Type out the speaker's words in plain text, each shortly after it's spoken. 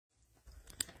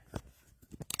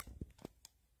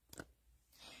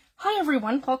Hi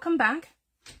everyone, welcome back.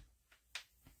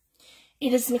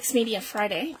 It is Mixed Media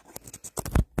Friday.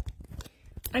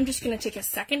 I'm just going to take a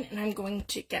second and I'm going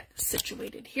to get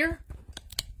situated here.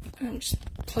 I'm just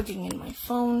plugging in my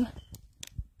phone.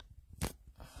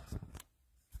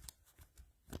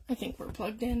 I think we're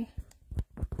plugged in.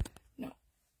 No.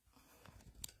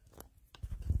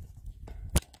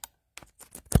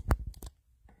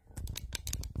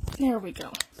 There we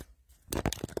go.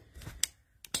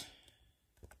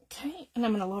 Okay, and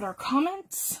I'm going to load our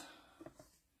comments.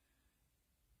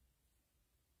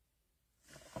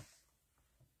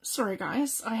 Sorry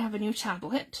guys, I have a new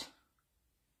tablet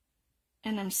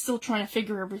and I'm still trying to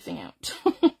figure everything out.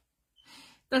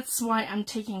 That's why I'm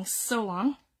taking so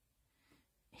long.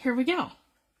 Here we go.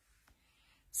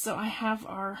 So I have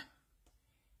our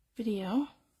video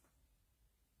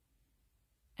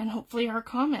and hopefully our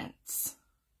comments.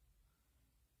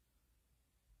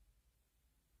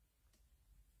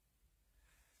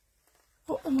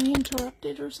 Oh, am I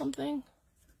interrupted or something?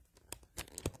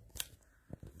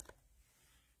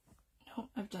 No,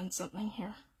 I've done something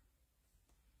here.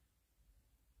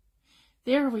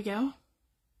 There we go.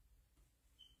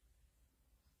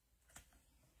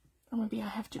 Or maybe I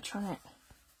have to turn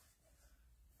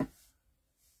it.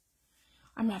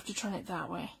 I'm gonna have to turn it that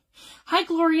way. Hi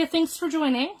Gloria, thanks for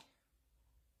joining. Okay,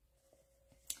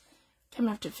 I'm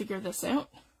gonna have to figure this out.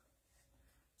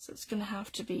 So it's gonna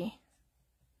have to be...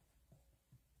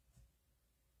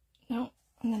 No,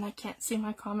 and then I can't see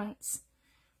my comments.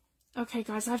 Okay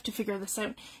guys, I have to figure this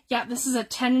out. Yeah, this is a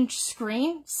 10-inch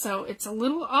screen, so it's a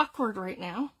little awkward right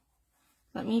now.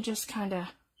 Let me just kind of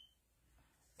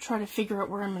try to figure out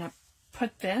where I'm going to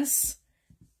put this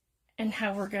and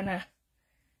how we're going to...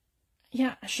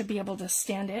 Yeah, I should be able to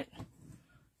stand it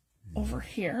over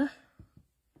here.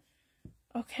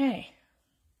 Okay.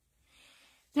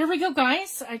 There we go,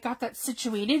 guys. I got that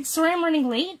situated. Sorry I'm running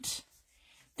late.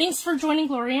 Thanks for joining,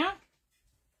 Gloria.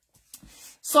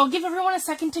 So I'll give everyone a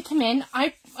second to come in.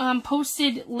 I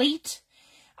posted late.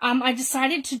 I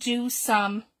decided to do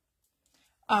some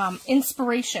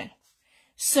inspiration.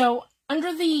 So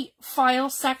under the file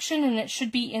section, and it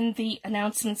should be in the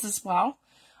announcements as well,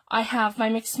 I have my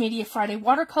Mixed Media Friday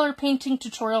watercolor painting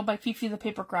tutorial by Fifi the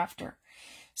Paper Crafter.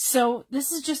 So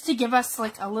this is just to give us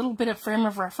like a little bit of frame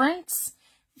of reference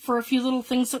for a few little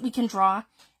things that we can draw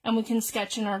and we can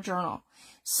sketch in our journal.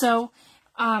 So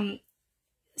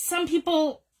some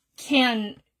people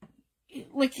can,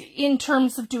 like in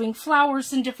terms of doing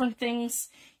flowers and different things,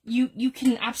 you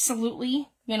can absolutely,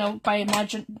 you know,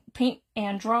 paint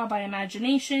and draw by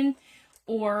imagination,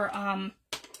 or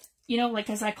you know, like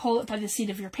as I call it, by the seat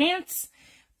of your pants.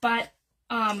 But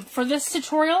for this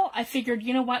tutorial, I figured,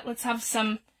 you know what, let's have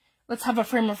a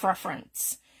frame of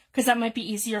reference, because that might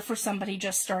be easier for somebody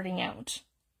just starting out.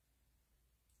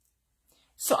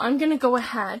 So I'm going to go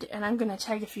ahead and I'm going to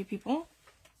tag a few people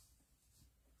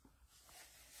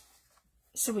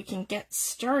so we can get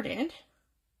started.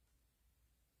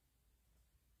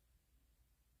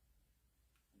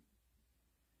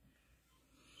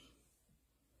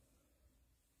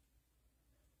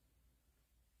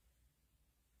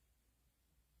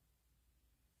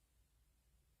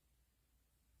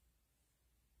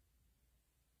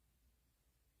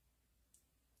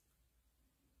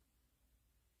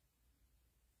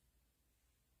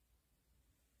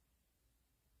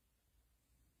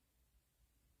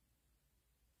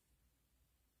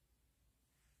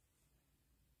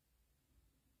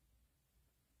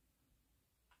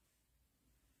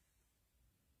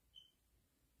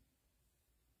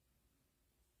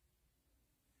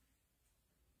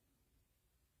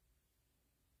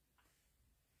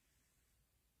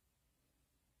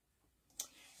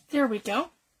 There we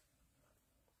go.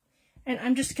 And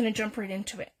I'm just going to jump right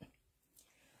into it.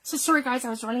 So sorry guys, I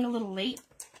was running a little late.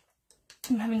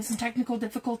 I'm having some technical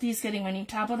difficulties getting my new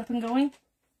tablet up and going.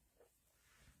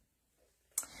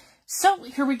 So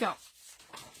here we go.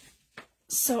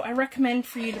 So I recommend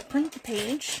for you to print the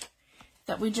page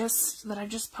that I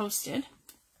just posted.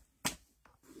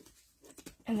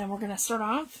 And then we're going to start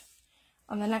off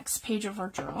on the next page of our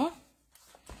journal.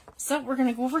 So we're going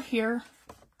to go over here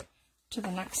to the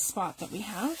next spot that we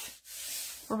have,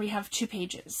 where we have 2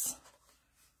 pages.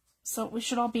 So we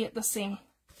should all be at the same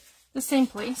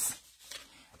place.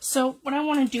 So what I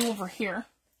want to do over here,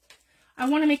 I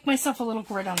want to make myself a little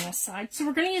grid on this side. So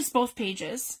we're going to use both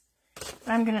pages.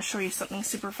 I'm going to show you something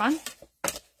super fun.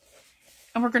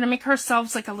 And we're going to make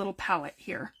ourselves like a little palette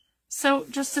here. So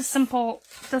just a simple,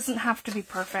 doesn't have to be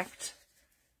perfect.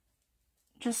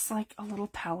 Just like a little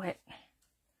palette.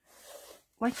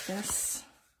 Like this.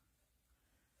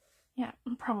 Yeah,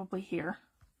 probably here.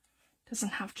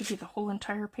 Doesn't have to be the whole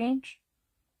entire page.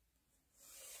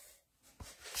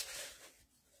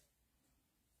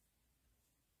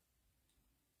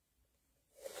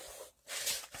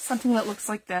 Something that looks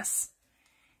like this,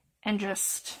 and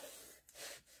just,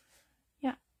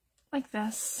 yeah, like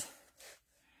this.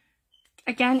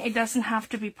 Again, it doesn't have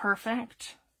to be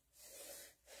perfect.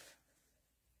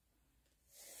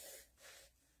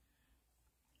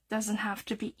 Doesn't have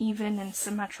to be even and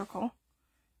symmetrical.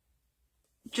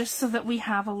 Just so that we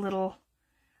have a little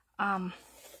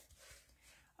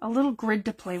grid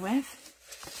to play with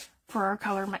for our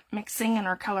color mixing and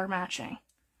our color matching.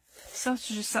 So it's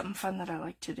just something fun that I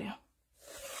like to do.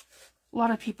 A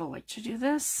lot of people like to do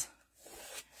this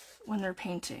when they're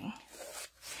painting.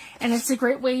 And it's a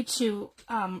great way to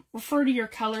refer to your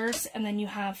colors, and then you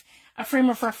have a frame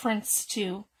of reference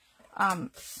to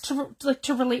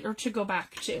relate or to go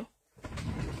back to.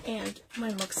 And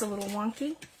mine looks a little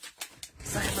wonky,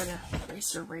 so I have an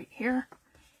eraser right here,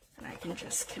 and I can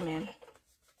just come in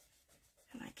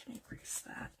and I can erase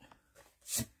that.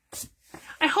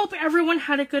 I hope everyone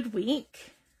had a good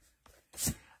week.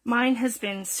 Mine has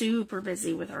been super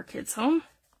busy with our kids home.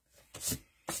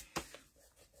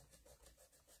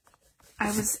 I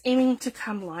was aiming to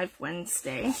come live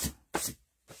Wednesday,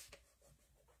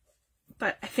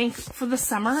 but I think for the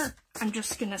summer, I'm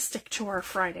just going to stick to our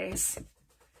Fridays,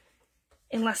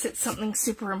 unless it's something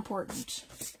super important,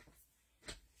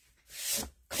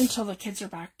 until the kids are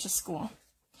back to school.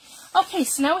 Okay,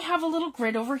 so now we have a little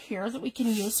grid over here that we can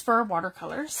use for our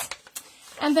watercolors.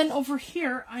 And then over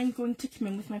here, I'm going to come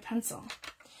in with my pencil.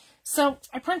 So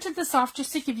I printed this off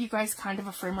just to give you guys kind of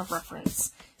a frame of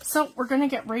reference. So we're going to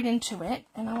get right into it,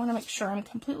 and I want to make sure I'm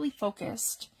completely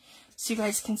focused so you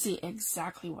guys can see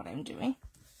exactly what I'm doing.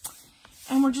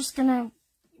 And we're just going to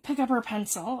pick up our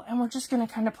pencil, and we're just going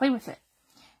to kind of play with it.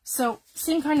 So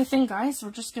same kind of thing, guys.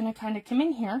 We're just going to kind of come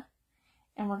in here,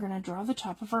 and we're going to draw the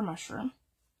top of our mushroom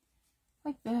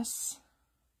like this.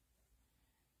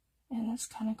 And this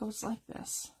kind of goes like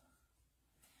this.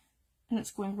 And it's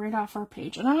going right off our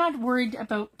page. And I'm not worried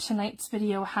about tonight's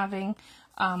video having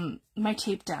my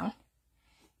tape down,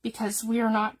 because we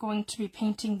are not going to be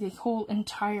painting the whole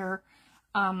entire,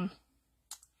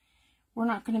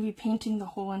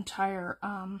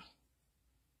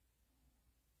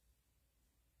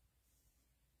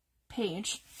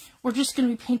 page. We're just going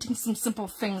to be painting some simple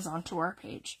things onto our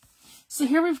page. So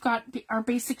here we've got our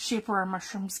basic shape where our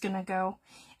mushroom's going to go,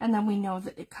 and then we know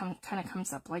that it kind of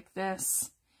comes up like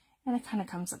this, and it kind of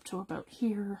comes up to about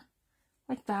here,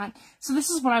 like that. So this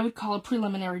is what I would call a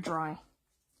preliminary drawing.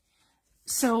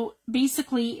 So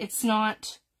basically it's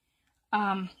not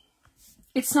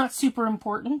super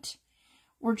important.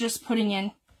 We're just putting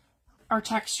in our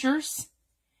textures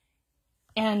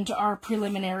and our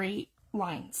preliminary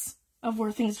lines of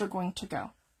where things are going to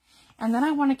go. And then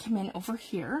I want to come in over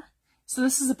here. So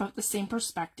this is about the same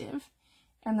perspective.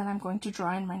 And then I'm going to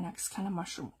draw in my next kind of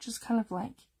mushroom, which is kind of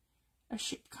like a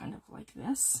shape kind of like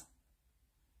this.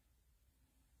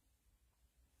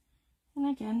 And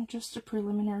again, just a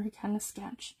preliminary kind of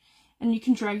sketch. And you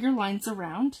can drag your lines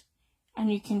around,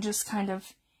 and you can just kind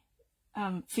of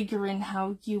figure in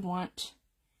how you want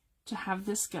to have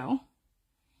this go.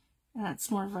 And that's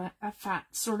more of a fat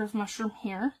sort of mushroom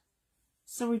here.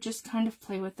 So we just kind of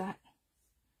play with that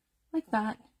like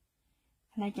that.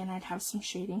 And again, I'd have some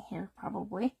shading here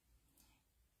probably,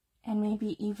 and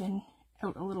maybe even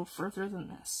out a little further than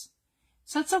this.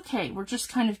 So that's okay. We're just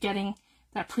kind of getting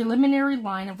that preliminary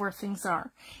line of where things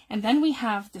are. And then we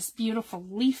have this beautiful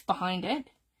leaf behind it.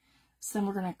 So then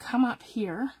we're going to come up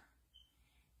here,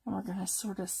 and we're going to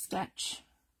sort of sketch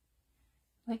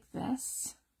like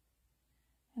this,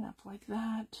 and up like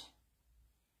that,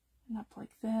 and up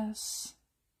like this,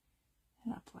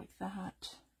 and up like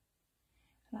that.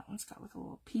 And that one's got like a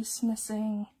little piece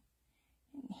missing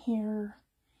in here,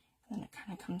 and then it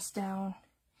kind of comes down,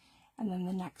 and then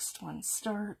the next one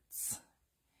starts,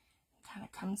 kind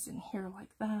of comes in here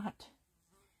like that,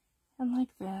 and like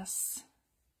this,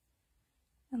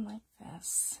 and like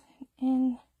this, and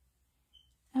in,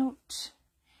 out,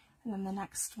 and then the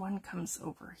next one comes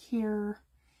over here,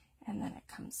 and then it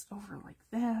comes over like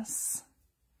this,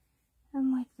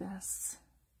 and like this,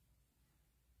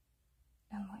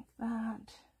 and like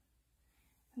that,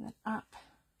 and then up,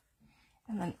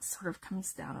 and then it sort of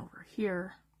comes down over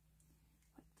here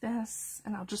like this,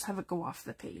 and I'll just have it go off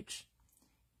the page.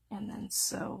 And then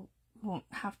so we won't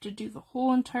have to do the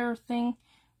whole entire thing,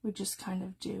 we just kind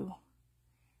of do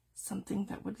something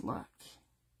that would look,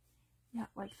 yeah,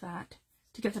 like that,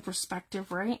 to get the perspective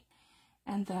right.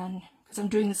 And then, because I'm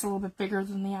doing this a little bit bigger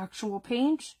than the actual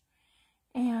page,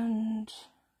 and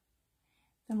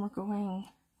Then we're going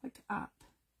like up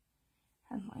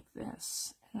and like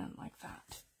this and then like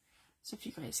that. So if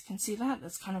you guys can see that,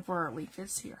 that's kind of where our leaf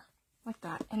is here, like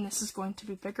that. And this is going to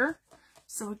be bigger.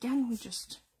 So again, we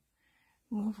just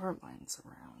move our lines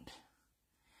around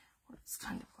where it's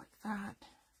kind of like that.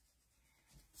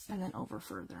 And then over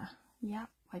further. Yeah,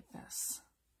 like this.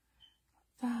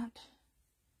 Like that.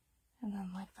 And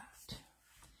then like that.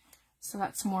 So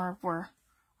that's more of where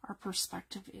our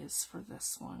perspective is for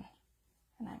this one.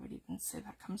 And I would even say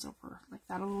that comes over like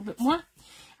that a little bit more.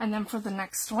 And then for the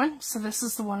next one, so this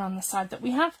is the one on the side that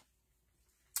we have.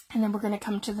 And then we're going to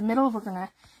come to the middle. We're going to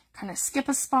kind of skip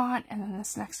a spot. And then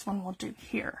this next one we'll do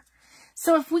here.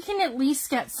 So if we can at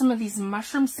least get some of these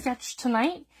mushrooms sketched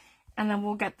tonight, and then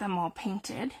we'll get them all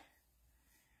painted.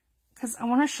 Because I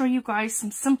want to show you guys some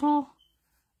simple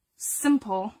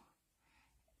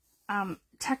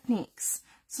techniques.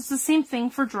 So it's the same thing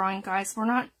for drawing, guys. We're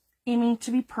not aiming to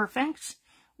be perfect.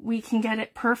 We can get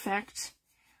it perfect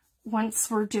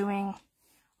once we're doing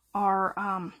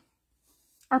our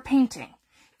painting.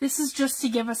 This is just to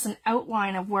give us an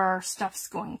outline of where our stuff's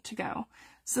going to go.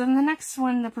 So then the next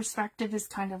one, the perspective is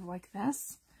kind of like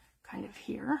this, kind of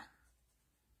here,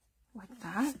 like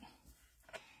that.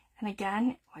 And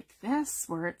again, like this,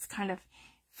 where it's kind of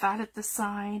fat at the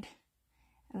side,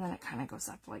 and then it kind of goes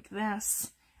up like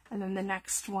this. And then the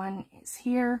next one is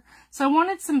here. So I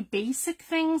wanted some basic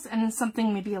things and then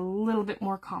something maybe a little bit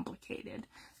more complicated.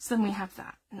 So then we have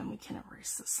that. And then we can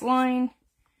erase this line.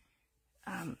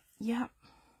 Yep.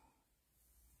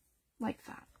 Like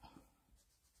that.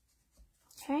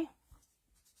 Okay.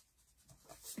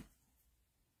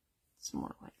 It's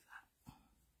more like that.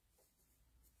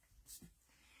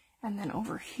 And then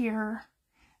over here,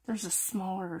 there's a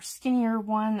smaller, skinnier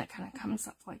one that kind of comes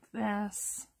up like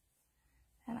this.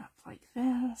 And up like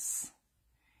this,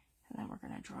 and then we're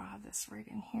going to draw this right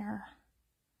in here,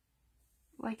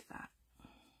 like that.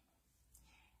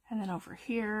 And then over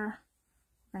here,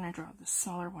 we're going to draw the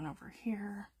smaller one over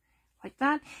here, like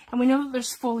that. And we know that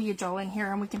there's foliage all in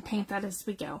here, and we can paint that as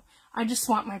we go. I just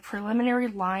want my preliminary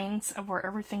lines of where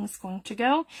everything's going to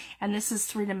go, and this is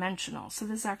three-dimensional. So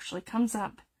this actually comes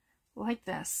up like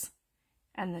this,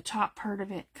 and the top part of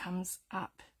it comes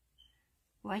up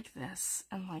like this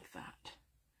and like that.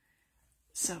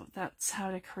 So that's how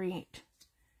to create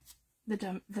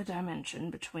the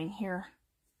dimension between here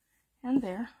and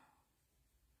there,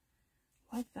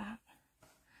 like that.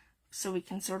 So we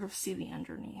can sort of see the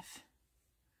underneath,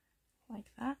 like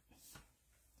that.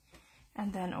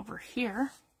 And then over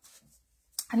here,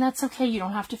 and that's okay, you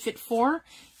don't have to fit 4,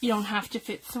 you don't have to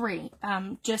fit 3.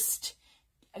 Just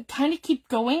kind of keep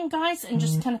going, guys, and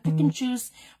just kind of pick and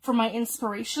choose for my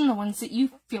inspiration, the ones that you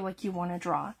feel like you want to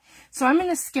draw. So I'm going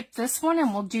to skip this one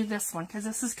and we'll do this one because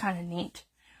this is kind of neat.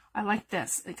 I like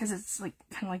this because it's like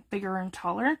kind of like bigger and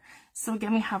taller. So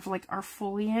again, we have like our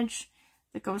foliage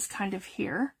that goes kind of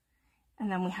here. And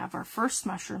then we have our first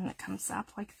mushroom that comes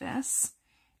up like this.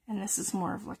 And this is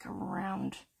more of like a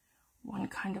round one,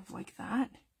 kind of like that.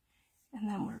 And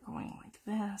then we're going like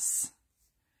this,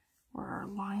 where our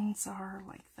lines are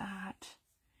like that.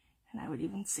 And I would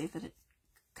even say that it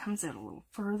comes out a little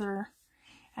further.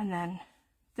 And then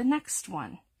the next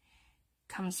one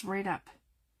comes right up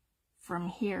from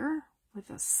here with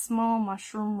a small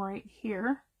mushroom right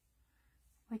here,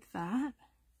 like that.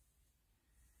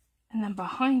 And then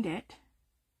behind it,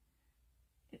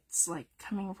 it's like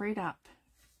coming right up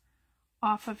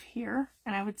off of here.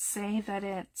 And I would say that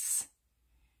it's,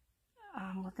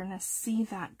 we're going to see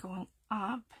that going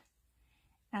up.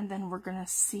 And then we're going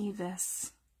to see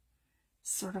this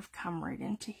sort of come right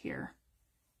into here.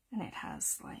 And it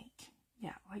has like,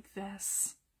 yeah, like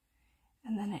this.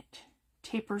 And then it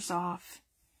tapers off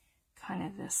kind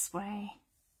of this way.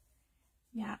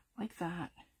 Yeah, like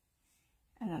that.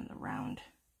 And then the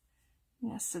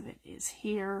roundness of it is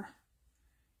here.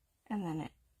 And then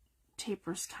it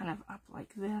tapers kind of up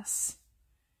like this.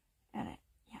 And it,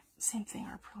 yeah, same thing.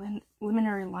 Our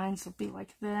preliminary lines will be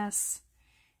like this.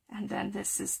 And then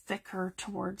this is thicker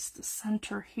towards the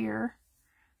center here,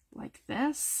 like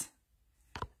this.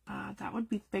 That would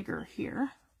be bigger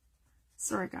here.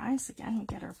 Sorry guys, again, we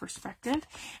get our perspective.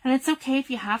 And it's okay if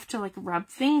you have to like rub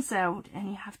things out and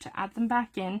you have to add them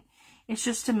back in. It's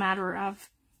just a matter of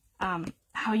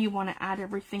how you want to add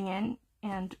everything in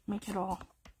and make it all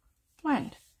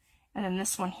blend. And then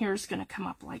this one here is going to come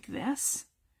up like this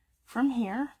from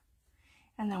here.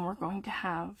 And then we're going to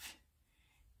have,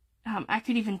 I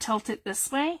could even tilt it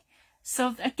this way.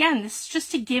 So again, this is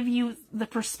just to give you the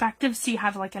perspective so you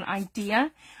have like an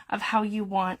idea of how you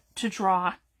want to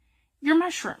draw your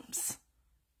mushrooms.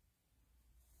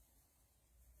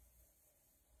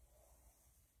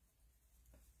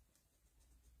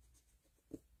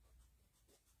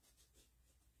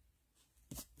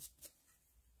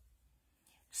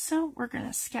 So we're going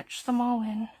to sketch them all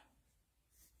in.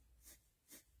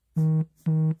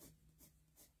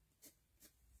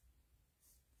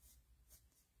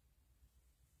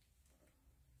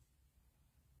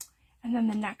 And then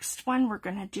the next one we're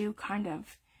going to do kind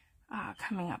of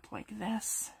coming up like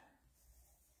this.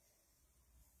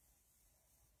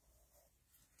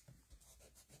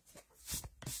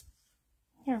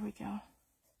 Here we go.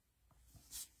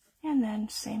 And then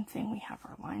same thing, we have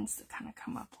our lines that kind of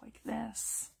come up like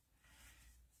this.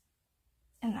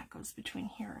 And that goes between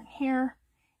here and here.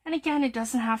 And again, it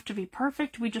doesn't have to be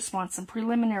perfect. We just want some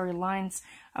preliminary lines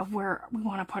of where we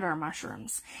want to put our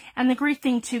mushrooms. And the great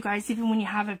thing too, guys, even when you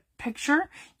have a picture,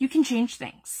 you can change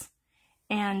things.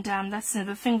 And that's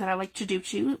another thing that I like to do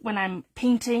too. When I'm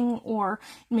painting or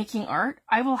making art,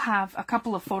 I will have a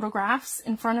couple of photographs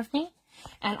in front of me.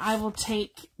 And I will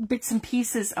take bits and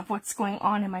pieces of what's going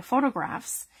on in my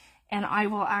photographs. And I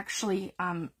will actually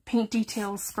paint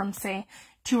details from, say,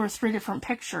 2 or 3 different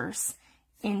pictures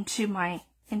into my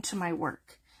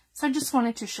work. So I just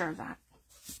wanted to share that.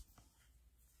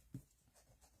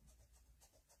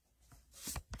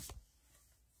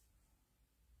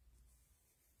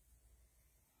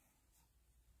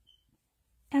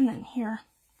 And then here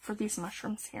for these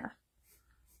mushrooms here.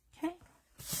 Okay.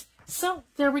 So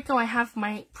there we go. I have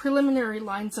my preliminary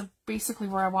lines of basically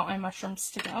where I want my mushrooms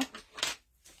to go.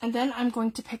 And then I'm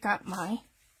going to pick up my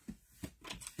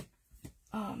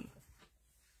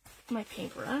my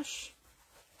paintbrush,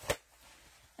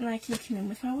 and I can come in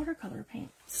with my watercolor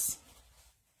paints.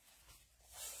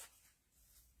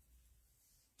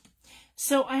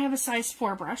 So I have a size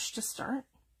 4 brush to start.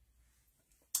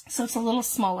 So it's a little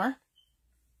smaller.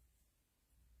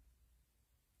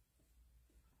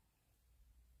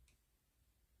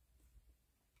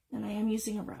 And I am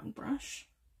using a round brush.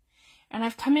 And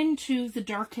I've come into the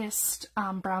darkest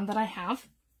brown that I have,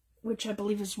 which I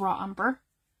believe is raw umber.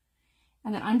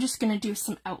 And then I'm just going to do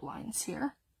some outlines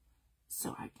here.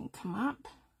 So I can come up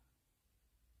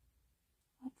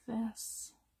like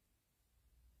this.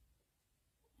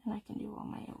 And I can do all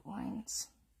my outlines.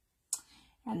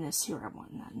 And this here, I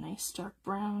want that nice dark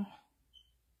brown.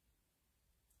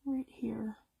 Right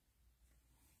here.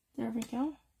 There we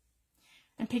go.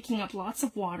 I'm picking up lots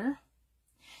of water.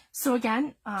 So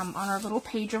again, on our little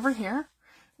page over here,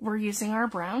 we're using our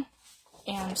brown.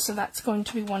 And so that's going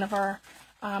to be one of our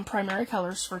primary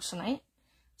colors for tonight.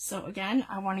 So again,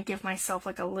 I want to give myself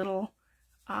like a little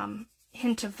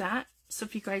hint of that. So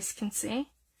if you guys can see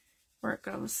where it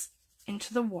goes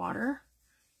into the water,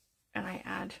 and I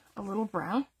add a little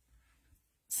brown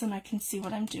so then I can see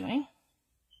what I'm doing.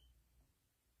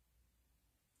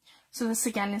 So this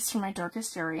again is for my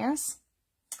darkest areas.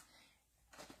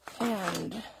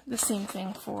 And the same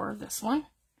thing for this one.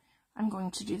 I'm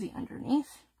going to do the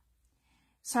underneath.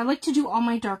 So I like to do all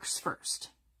my darks first,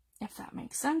 if that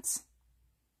makes sense.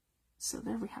 So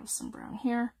there we have some brown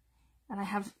here. And I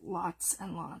have lots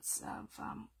and lots of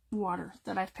water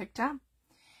that I've picked up.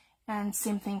 And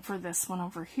same thing for this one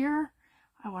over here.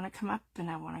 I want to come up and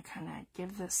I want to kind of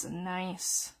give this a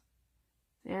nice,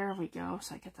 there we go.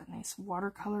 So I get that nice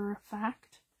watercolor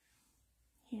effect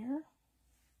here.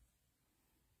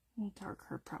 And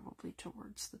darker probably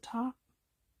towards the top.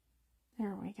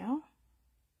 There we go.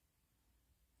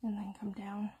 And then come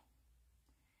down.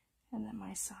 And then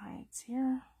my sides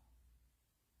here.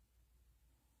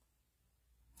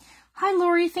 Hi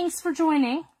Lori, thanks for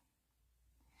joining.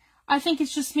 I think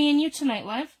it's just me and you tonight,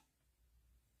 Liv.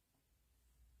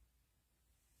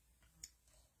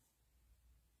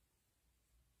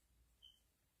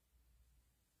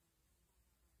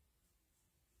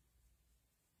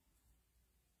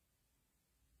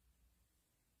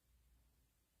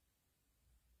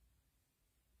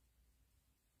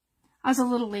 I was a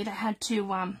little late. I had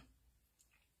to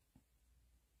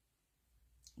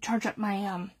charge up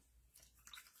my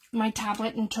my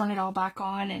tablet and turn it all back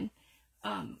on, and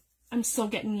I'm still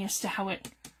getting used to how it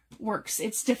works.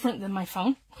 It's different than my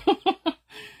phone.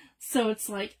 So it's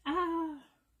like,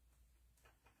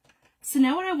 So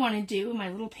now what I want to do, my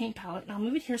little paint palette, and I'll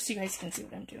move it here so you guys can see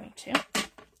what I'm doing too.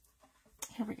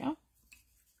 Here we go.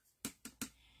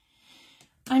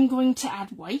 I'm going to add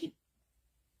white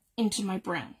into my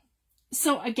brown.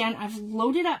 So again, I've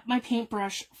loaded up my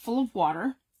paintbrush full of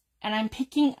water, and I'm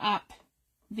picking up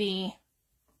the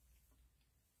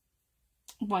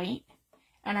white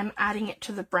and I'm adding it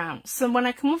to the brown. So when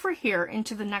I come over here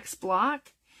into the next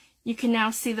block, you can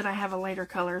now see that I have a lighter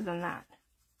color than that.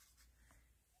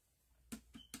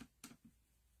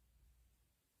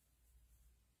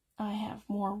 I have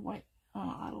more white.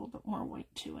 I'll add a little bit more white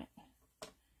to it.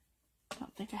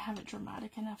 don't think I have it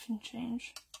dramatic enough in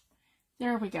change.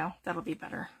 There we go. That'll be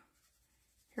better.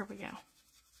 Here we go.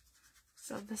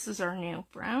 So this is our new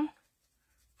brown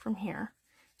from here.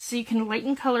 So you can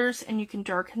lighten colors and you can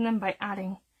darken them by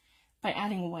adding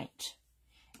white.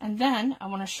 And then I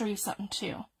want to show you something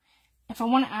too. If I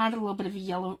want to add a little bit of a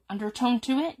yellow undertone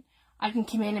to it, I can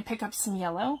come in and pick up some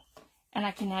yellow, and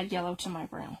I can add yellow to my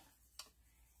brown.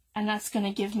 And that's going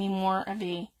to give me more of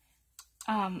a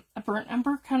burnt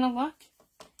umber kind of look.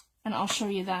 And I'll show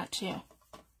you that too.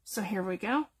 So here we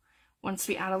go. Once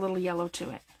we add a little yellow to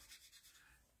it.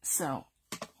 So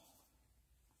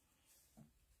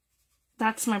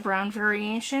that's my brown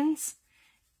variations.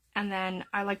 And then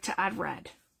I like to add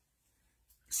red.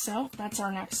 So that's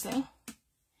our next thing.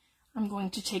 I'm going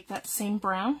to take that same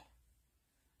brown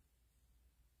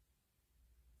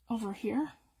over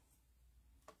here.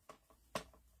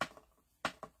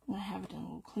 And I have it in a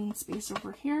little clean space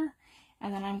over here.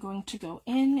 And then I'm going to go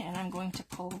in and I'm going to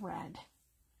pull red.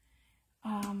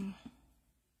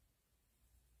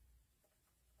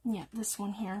 Yeah, this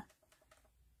one here.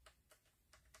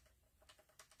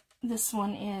 This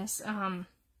one is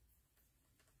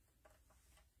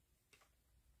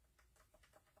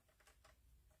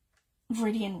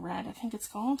Viridian Red, I think it's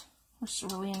called, or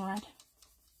Cerulean Red.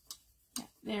 Yeah,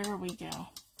 there we go.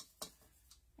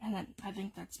 And then I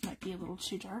think that might be a little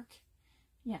too dark.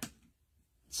 Yeah,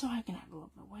 so I can add a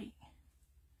little bit of white.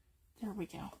 There we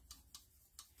go.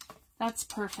 That's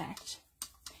perfect.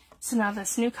 So now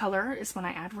this new color is when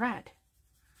I add red.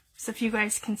 So if you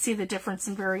guys can see the difference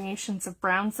in variations of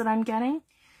browns that I'm getting.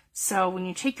 So when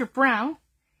you take your brown,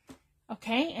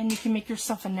 okay, and you can make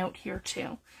yourself a note here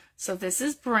too. So this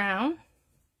is brown,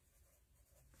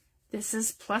 this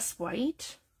is plus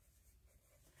white,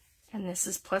 and this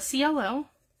is plus yellow,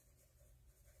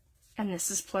 and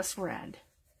this is plus red.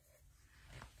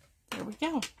 There we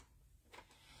go.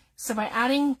 So by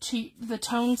adding to the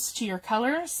tones to your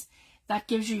colors, that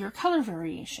gives you your color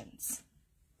variations.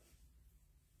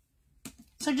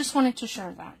 So I just wanted to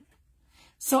share that.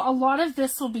 So a lot of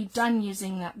this will be done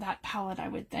using that palette, I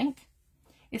would think.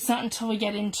 It's not until we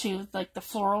get into like the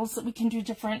florals that we can do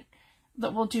different,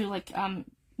 that we'll do like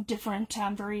different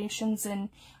variations in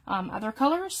other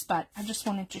colors, but I just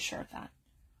wanted to share that.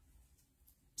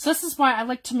 So this is why I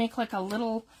like to make like a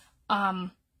little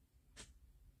palette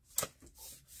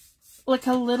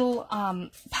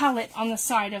on the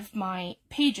side of my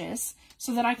pages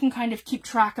so that I can kind of keep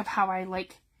track of how I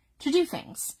like to do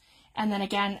things. And then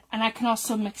again, and I can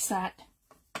also mix that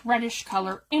reddish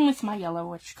color in with my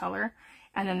yellowish color,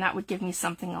 and then that would give me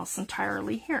something else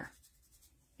entirely here,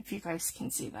 if you guys can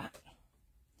see that.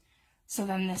 So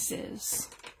then this is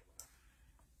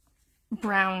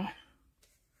brown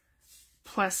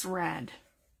plus red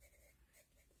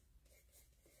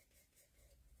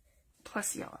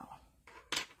plus yellow.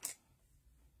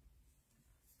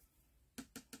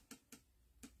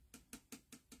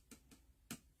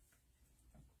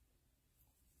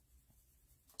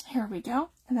 Here we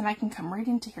go, and then I can come right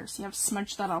into here. See, I've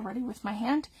smudged that already with my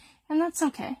hand, and that's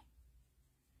okay,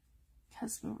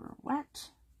 because we were wet.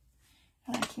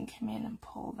 And I can come in and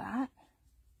pull that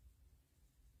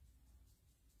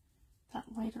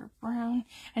lighter brown.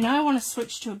 And now I want to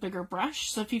switch to a bigger brush.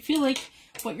 So if you feel like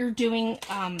what you're doing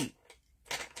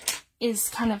is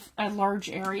kind of a large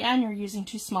area and you're using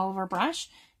too small of a brush,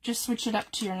 just switch it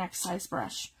up to your next size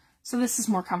brush. So this is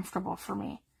more comfortable for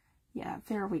me. Yeah,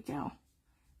 there we go.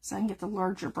 So I can get the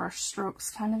larger brush strokes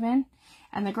kind of in.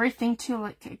 And the great thing too,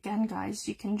 like again guys,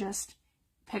 you can just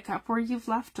pick up where you've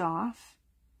left off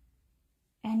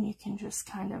and you can just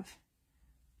kind of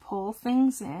pull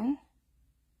things in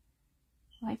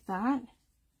like that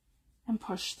and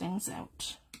push things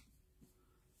out.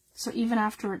 So even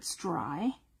after it's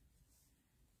dry,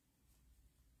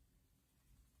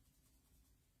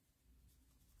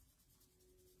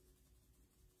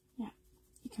 yeah,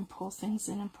 you can pull things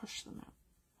in and push them out.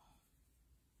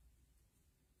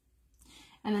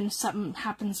 And then if something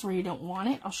happens where you don't want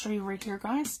it, I'll show you right here,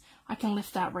 guys. I can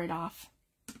lift that right off.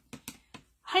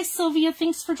 Hi, Sylvia.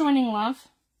 Thanks for joining, love.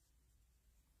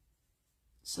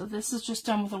 So this is just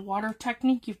done with a water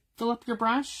technique. You fill up your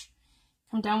brush,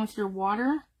 come down with your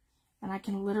water, and I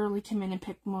can literally come in and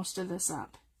pick most of this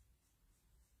up.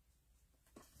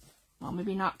 Well,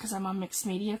 maybe not because I'm on mixed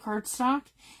media cardstock.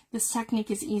 This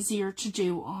technique is easier to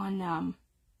do on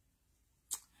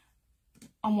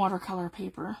watercolor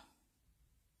paper.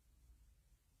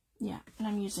 Yeah, and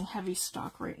I'm using heavy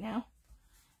stock right now.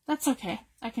 That's okay.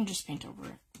 I can just paint over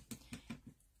it.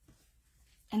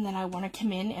 And then I want to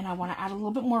come in and I want to add a little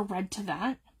bit more red to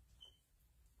that.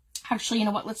 Actually, you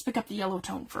know what? Let's pick up the yellow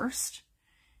tone first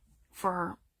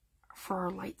for for our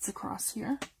lights across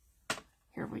here.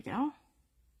 Here we go.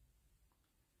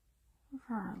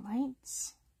 For our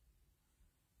lights,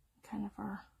 kind of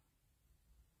our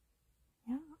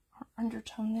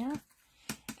undertone there.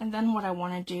 And then what I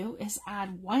want to do is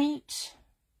add white.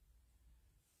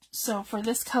 So for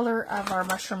this color of our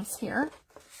mushrooms here,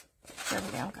 there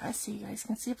we go, guys, so you guys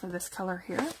can see for this color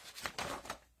here,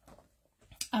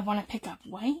 I want to pick up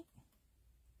white.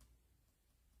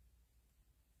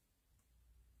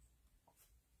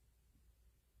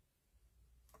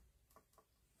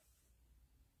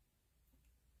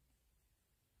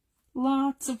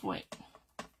 Lots of white.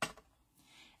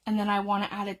 And then I want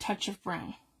to add a touch of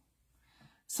brown.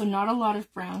 So not a lot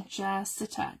of brown, just a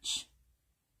touch.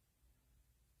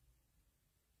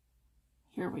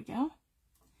 Here we go.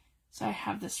 So I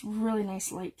have this really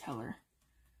nice light color.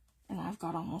 And I've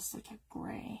got almost like a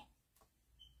gray.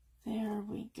 There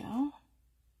we go.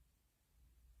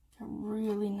 A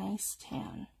really nice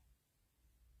tan.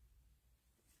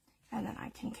 And then I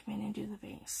can come in and do the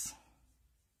base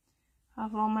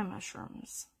of all my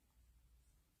mushrooms.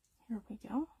 Here we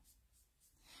go.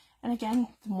 And again,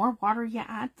 the more water you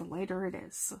add, the lighter it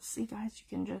is. So see, guys, you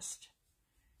can just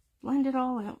blend it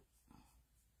all out.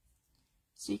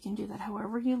 So you can do that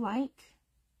however you like,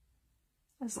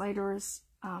 as light or as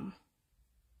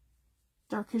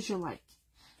dark as you like.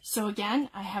 So again,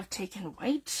 I have taken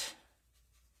white,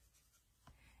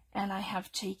 and I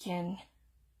have taken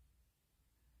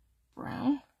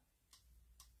brown,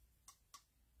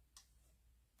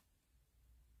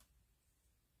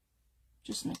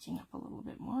 just making up a little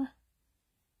bit more.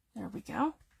 There we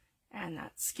go. And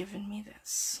that's given me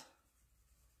this.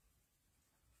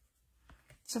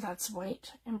 So that's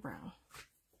white and brown.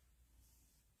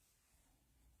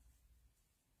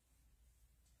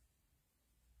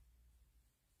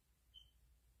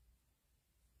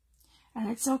 And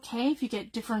it's okay if you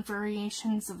get different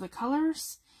variations of the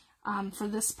colors. For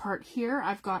this part here,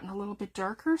 I've gotten a little bit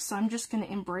darker, so I'm just going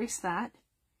to embrace that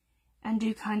and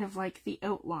do kind of like the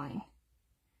outline,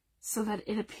 so that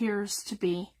it appears to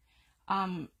be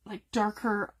like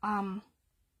darker on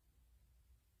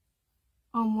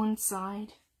one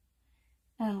side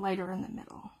and lighter in the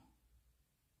middle.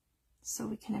 So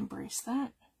we can embrace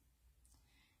that.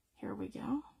 Here we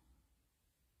go.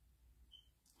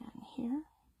 And here.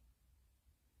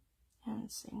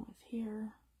 And same with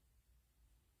here.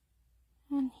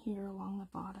 And here along the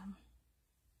bottom.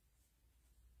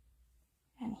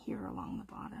 And here along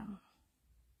the bottom.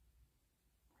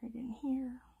 Right in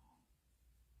here,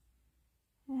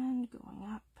 and going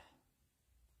up,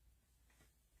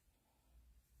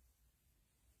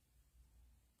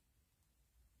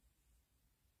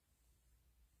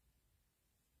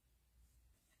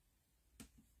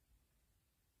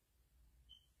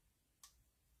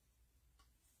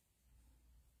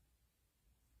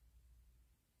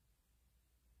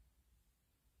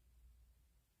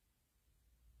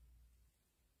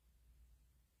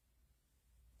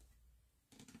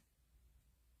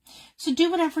 so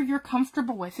do whatever you're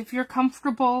comfortable with. If you're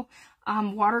comfortable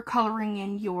watercoloring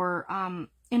in your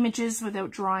images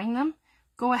without drawing them,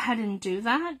 go ahead and do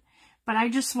that. But I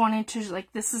just wanted to,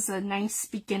 like, this is a nice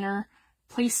beginner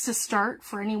place to start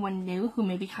for anyone new who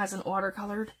maybe hasn't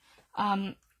watercolored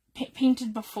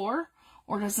painted before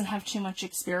or doesn't have too much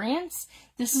experience.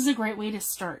 This is a great way to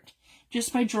start,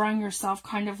 just by drawing yourself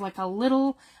kind of like a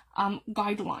little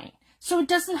guideline. So it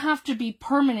doesn't have to be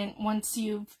permanent once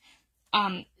you've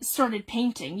started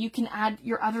painting. You can add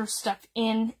your other stuff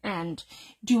in and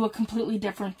do a completely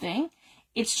different thing.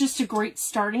 It's just a great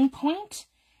starting point.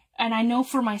 And I know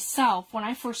for myself, when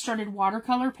I first started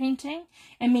watercolor painting,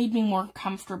 it made me more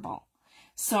comfortable.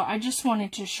 So I just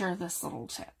wanted to share this little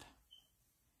tip.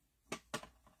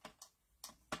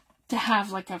 To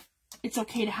have like it's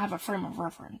okay to have a frame of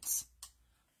reference.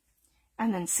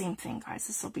 And then same thing, guys,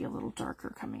 this will be a little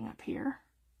darker coming up here.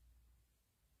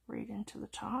 Right into the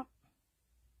top.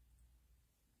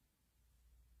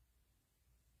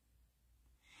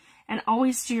 And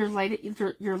always do your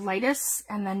lightest,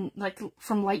 and then like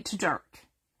from light to dark.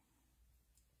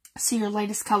 So your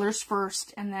lightest colors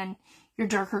first, and then your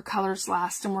darker colors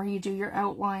last, and where you do your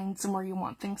outlines and where you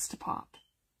want things to pop.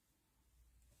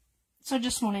 So I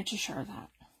just wanted to share that.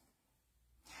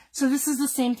 So this is the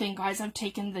same thing, guys. I've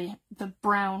taken the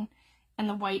brown and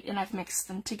the white, and I've mixed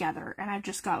them together, and I've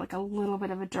just got like a little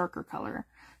bit of a darker color.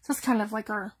 So it's kind of like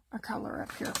our color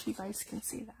up here, if you guys can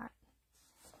see that.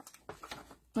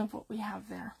 Of what we have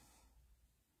there.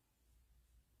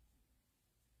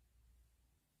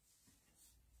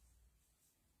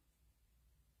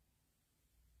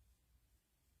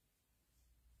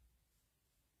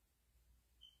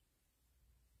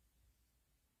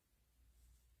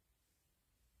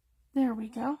 There we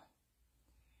go.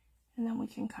 And then we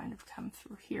can kind of come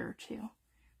through here too,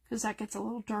 because that gets a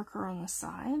little darker on the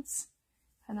sides,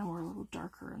 and then we're a little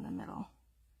darker in the middle.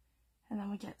 And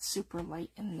then we get super light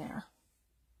in there.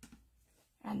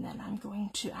 And then I'm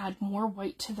going to add more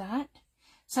white to that.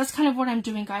 So that's kind of what I'm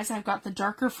doing, guys. I've got the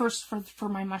darker first for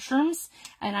my mushrooms,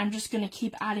 and I'm just going to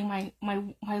keep adding my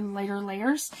lighter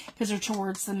layers because they're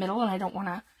towards the middle, and I don't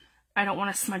want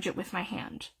to smudge it with my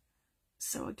hand.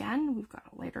 So again, we've got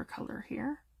a lighter color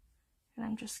here, and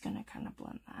I'm just going to kind of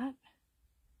blend that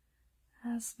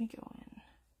as we go in.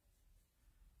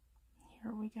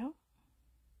 Here we go.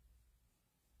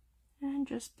 And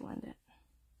just blend it.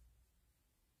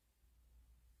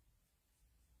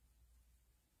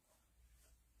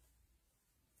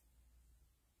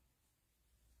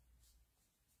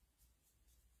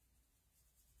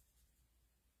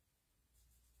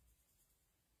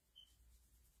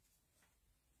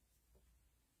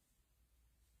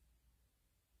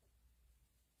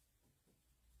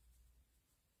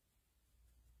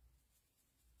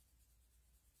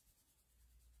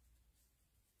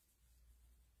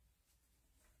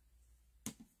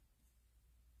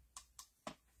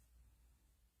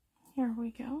 Here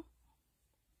we go.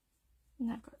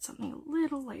 And I've got something a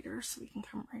little lighter so we can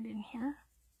come right in here.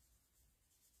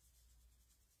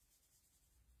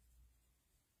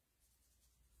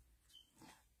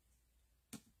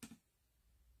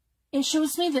 It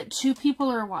shows me that 2 people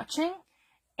are watching,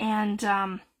 and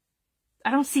I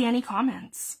don't see any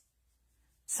comments.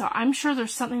 So I'm sure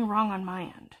there's something wrong on my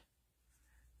end.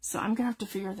 So I'm going to have to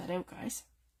figure that out, guys.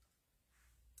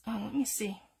 Let me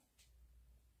see.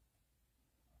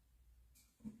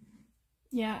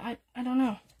 Yeah, I don't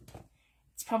know.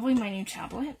 It's probably my new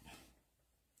tablet.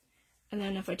 And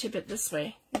then if I tip it this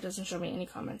way, it doesn't show me any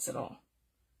comments at all.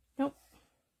 Nope.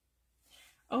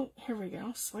 Oh, here we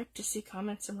go. Swipe to see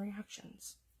comments and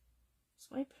reactions.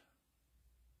 Swipe.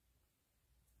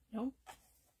 Nope.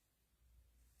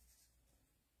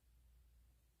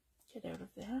 Get out of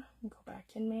there and go back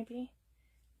in maybe.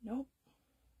 Nope.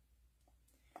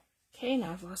 Okay,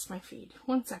 now I've lost my feed.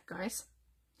 One sec, guys.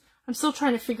 I'm still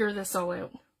trying to figure this all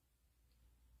out.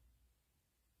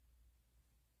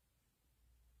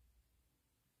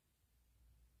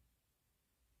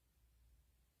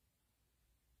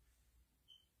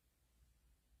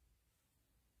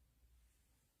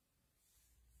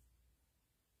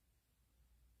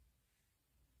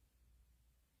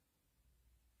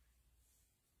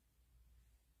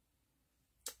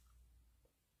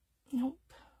 Nope.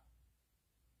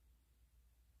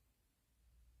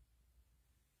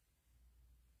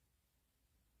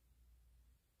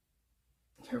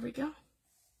 Here we go.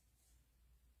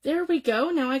 There we go.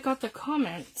 Now I got the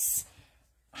comments.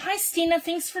 Hi, Stina.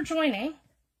 Thanks for joining.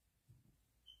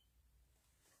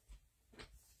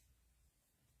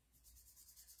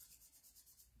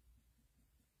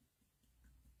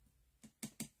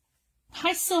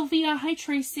 Hi, Sylvia. Hi,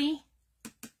 Tracy.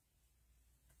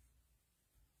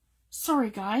 Sorry,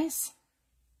 guys.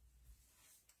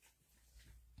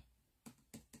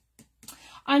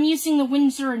 I'm using the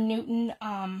Winsor & Newton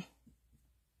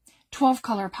 12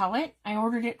 color palette. I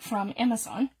ordered it from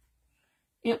Amazon.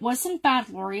 It wasn't bad,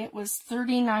 Lori. It was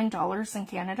 $39 in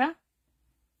Canada.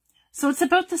 So it's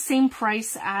about the same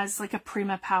price as like a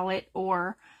Prima palette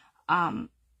or Jane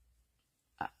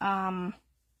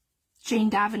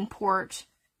Davenport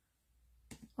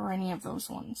or any of those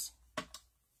ones.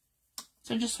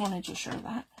 So I just wanted to share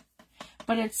that.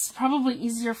 But it's probably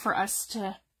easier for us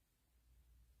to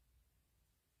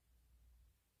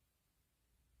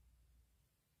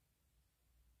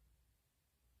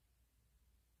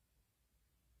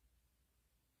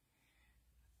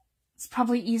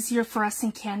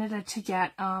in Canada to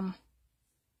get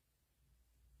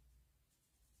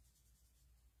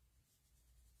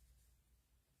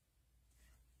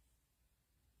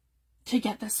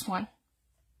this one.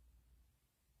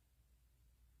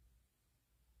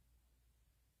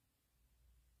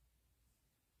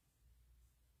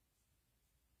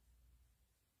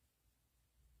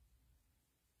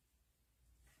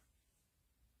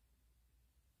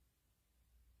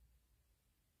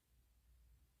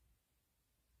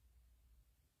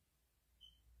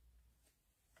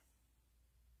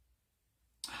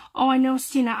 Oh, I know,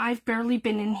 Stina, I've barely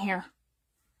been in here.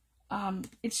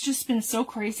 It's just been so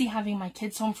crazy having my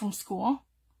kids home from school.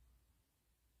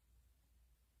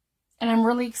 And I'm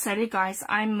really excited, guys.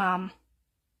 I'm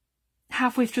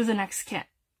halfway through the next kit.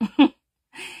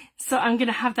 So I'm going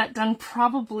to have that done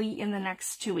probably in the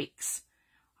next 2 weeks.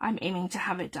 I'm aiming to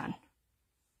have it done.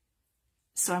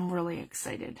 So I'm really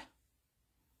excited.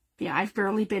 But yeah, I've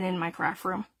barely been in my craft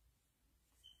room.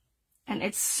 And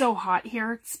it's so hot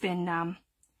here. It's been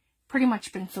pretty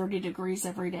much been 30 degrees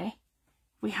every day.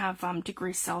 We have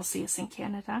degrees Celsius in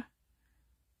Canada.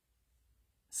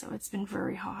 So it's been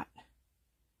very hot.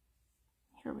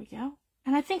 Here we go.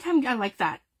 And I think I like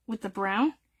that with the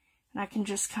brown. And I can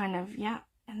just kind of, yeah,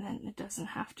 and then it doesn't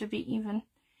have to be even.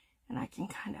 And I can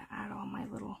kind of add all my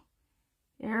little,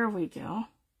 there we go.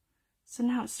 So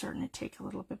now it's starting to take a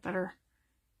little bit better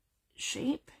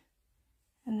shape.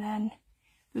 And then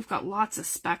we've got lots of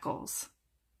speckles.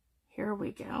 Here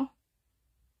we go.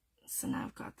 So now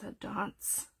I've got the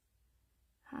dots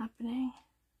happening.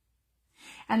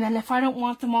 And then if I don't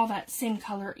want them all that same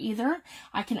color either,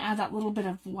 I can add that little bit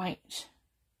of white.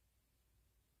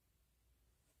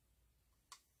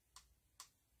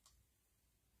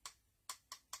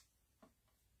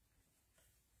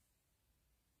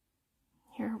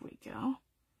 Here we go.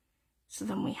 So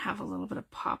then we have a little bit of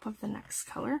pop of the next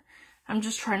color. I'm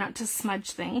just trying not to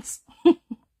smudge things.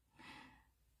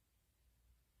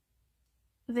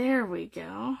 There we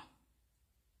go.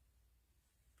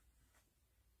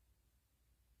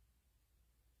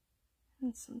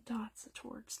 And some dots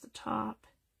towards the top.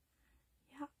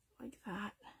 Yeah, like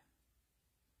that.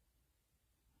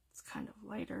 It's kind of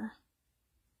lighter.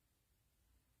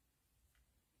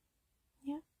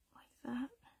 Yeah, like that.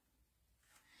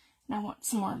 And I want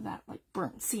some more of that like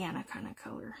burnt sienna kind of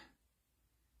color.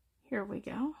 Here we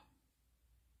go.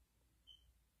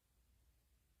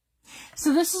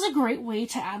 So this is a great way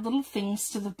to add little things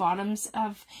to the bottoms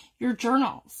of your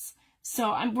journals.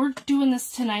 So we're doing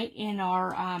this tonight in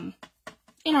our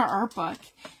art book,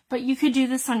 but you could do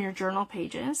this on your journal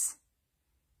pages,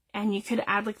 and you could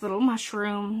add like little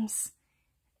mushrooms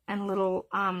and little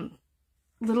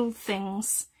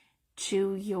things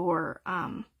to your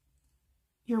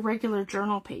regular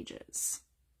journal pages.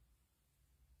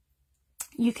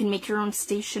 You can make your own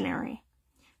stationery.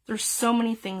 There's so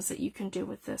many things that you can do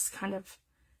with this kind of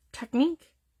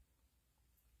technique.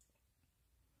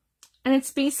 And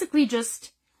it's basically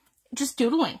just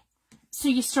doodling. So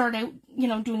you start out, you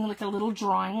know, doing like a little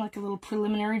drawing, like a little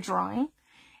preliminary drawing,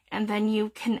 and then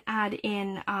you can add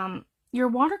in your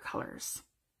watercolors.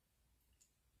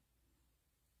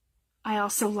 I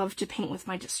also love to paint with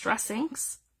my distress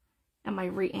inks and my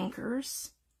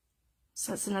re-inkers.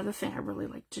 So that's another thing I really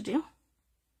like to do.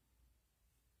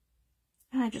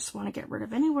 And I just want to get rid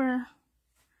of anywhere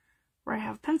where I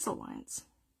have pencil lines.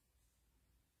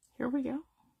 Here we go.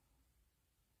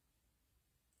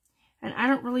 And I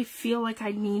don't really feel like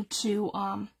I need to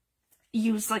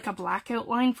use like a black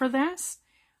outline for this.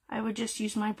 I would just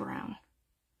use my brown.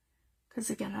 Because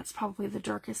again, that's probably the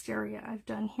darkest area I've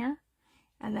done here.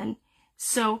 And then,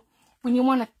 so when you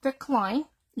want a thick line,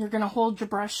 you're going to hold your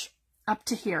brush up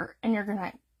to here. And you're going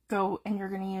to go and you're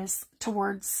going to use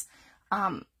towards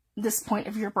this point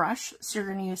of your brush. So you're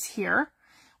going to use here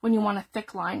when you want a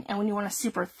thick line. And when you want a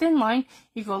super thin line,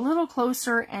 you go a little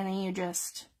closer and then you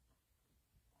just,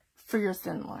 for your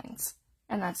thin lines.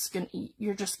 And that's going to,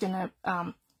 you're just going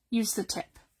to use the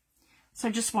tip. So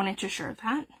I just wanted to share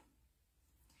that.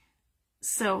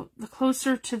 So the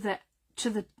closer to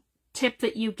the tip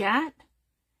that you get,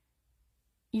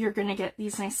 you're going to get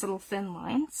these nice little thin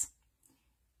lines.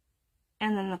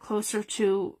 And then the closer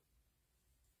to,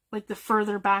 like the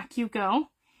further back you go,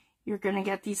 you're going to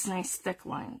get these nice thick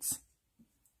lines.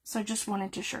 So I just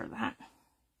wanted to share that.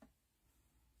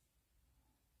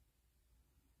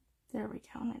 There we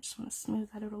go. And I just want to smooth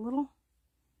that out a little.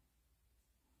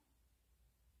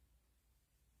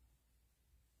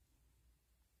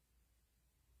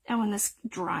 And when this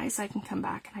dries, I can come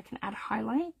back and I can add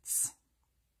highlights.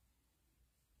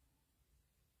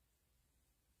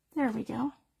 There we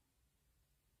go.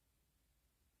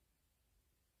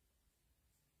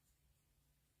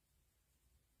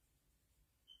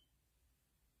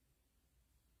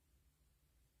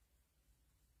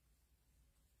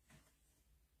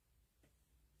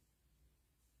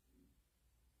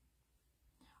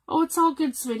 Oh, it's all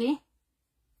good, sweetie.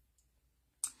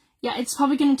 Yeah, it's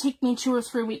probably going to take me 2 or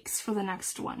 3 weeks for the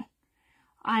next one.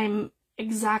 I'm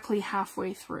exactly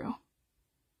halfway through.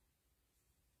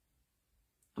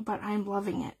 But I'm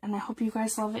loving it, and I hope you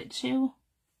guys love it too.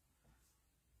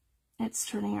 It's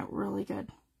turning out really good.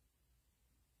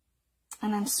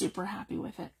 And I'm super happy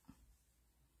with it.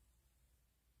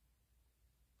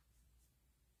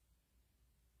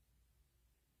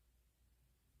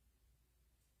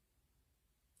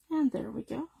 And there we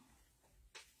go.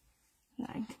 And then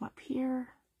I can come up here.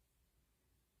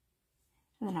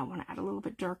 And then I want to add a little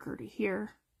bit darker to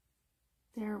here.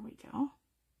 There we go.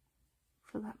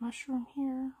 For that mushroom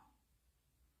here.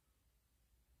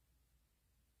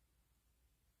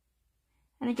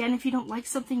 And again, if you don't like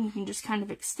something, you can just kind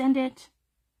of extend it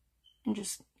and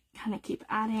just kind of keep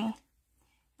adding.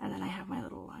 And then I have my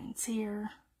little lines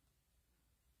here.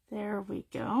 There we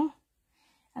go.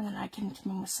 And then I can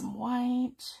come in with some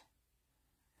white.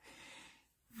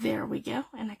 There we go.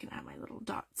 And I can add my little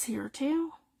dots here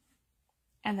too.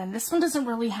 And then this one doesn't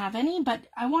really have any, but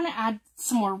I want to add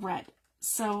some more red.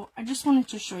 So I just wanted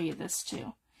to show you this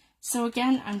too. So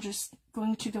again, I'm just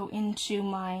going to go into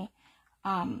my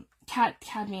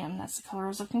cadmium, that's the color I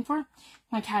was looking for,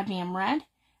 my cadmium red,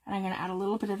 and I'm going to add a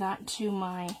little bit of that to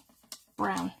my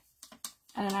brown.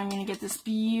 And then I'm going to get this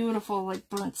beautiful like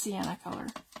burnt sienna color.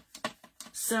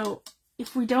 So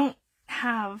if we don't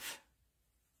have,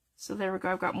 so there we go,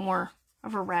 I've got more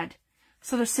of a red.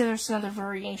 So there's another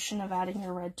variation of adding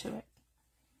your red to it.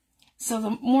 So the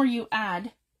more you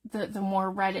add, the more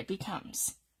red it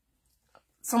becomes.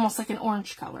 It's almost like an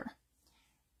orange color.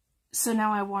 So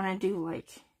now I want to do like,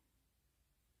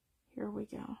 here we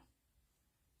go.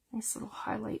 Nice little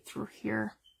highlight through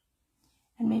here.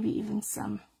 And maybe even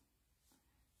some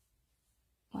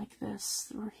like this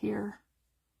through here.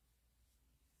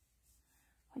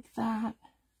 Like that.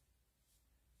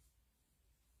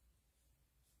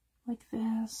 Like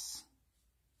this.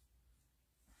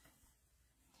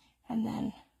 And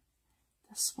then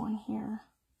this one here.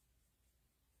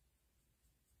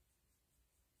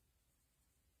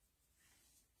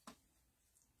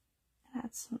 And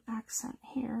add some accent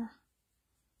here.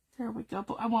 There we go.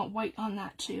 But I want white on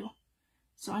that too.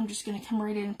 So I'm just going to come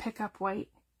right in and pick up white.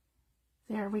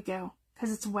 There we go.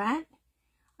 Because it's wet,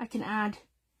 I can add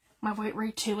my white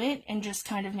right to it and just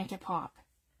kind of make it pop.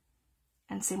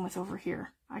 And same with over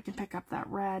here. I can pick up that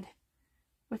red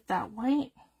with that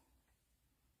white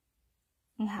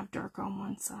and have dark on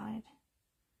one side.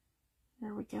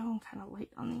 There we go, and kind of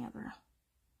light on the other.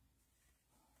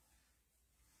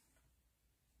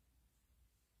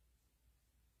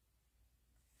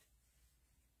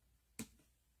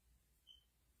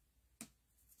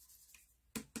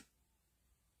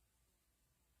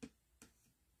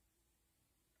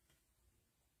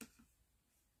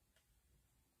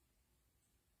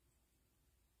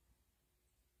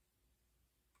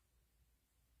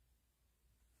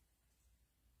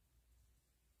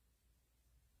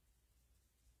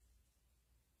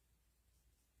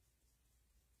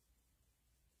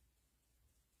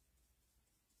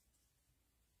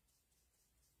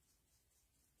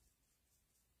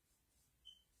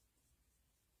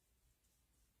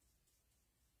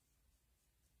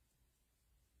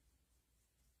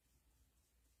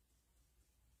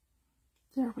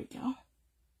 There we go.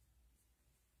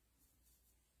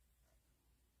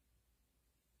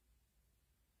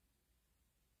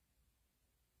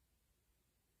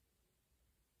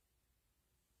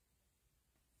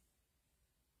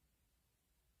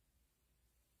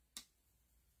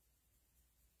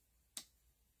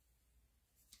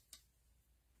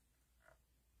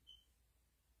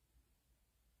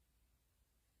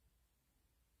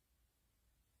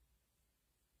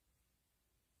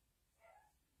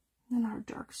 And our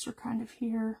darks are kind of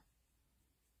here.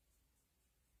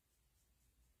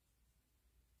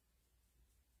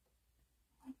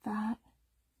 Like that.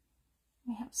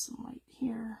 We have some light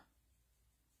here.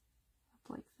 Up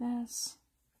like this.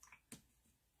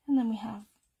 And then we have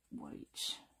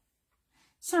white.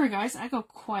 Sorry guys, I go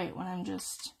quiet when I'm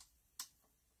just...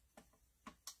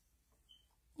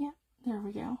 Yeah, there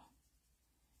we go.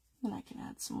 Then I can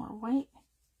add some more white.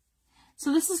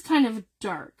 So this is kind of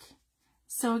dark.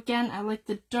 So again, I like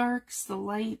the darks, the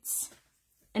lights,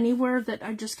 anywhere that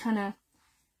I just kind of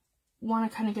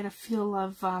want to kind of get a feel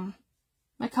of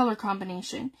my color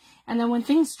combination. And then when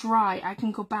things dry, I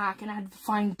can go back and add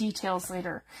fine details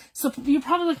later. So you're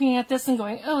probably looking at this and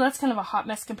going, oh, that's kind of a hot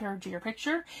mess compared to your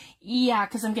picture. Yeah,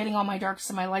 because I'm getting all my darks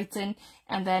and my lights in.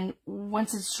 And then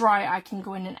once it's dry, I can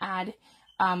go in and add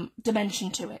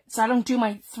dimension to it. So I don't do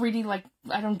my 3D, like,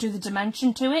 I don't do the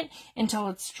dimension to it until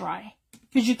it's dry.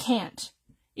 Because you can't.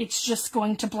 It's just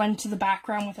going to blend to the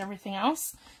background with everything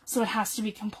else. So it has to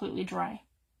be completely dry.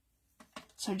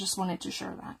 So I just wanted to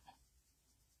share that.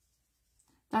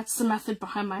 That's the method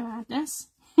behind my madness.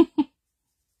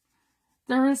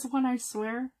 There is one, I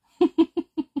swear.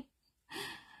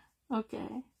 Okay.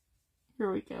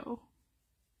 Here we go.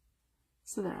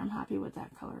 So there, I'm happy with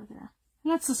that color there.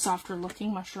 And that's a softer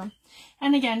looking mushroom.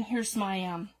 And again, here's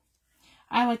my,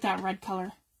 I like that red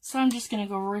color. So I'm just going to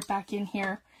go right back in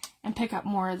here and pick up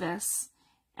more of this.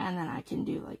 And then I can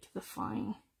do like the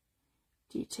fine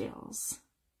details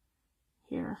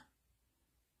here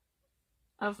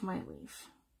of my leaf.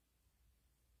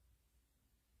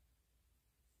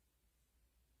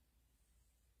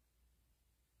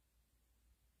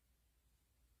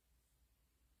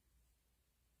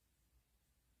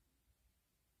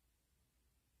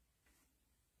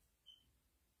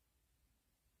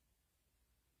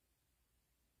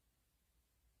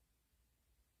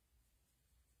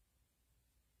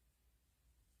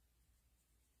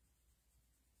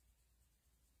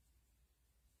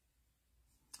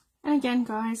 And again,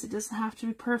 guys, it doesn't have to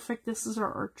be perfect. This is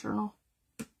our art journal.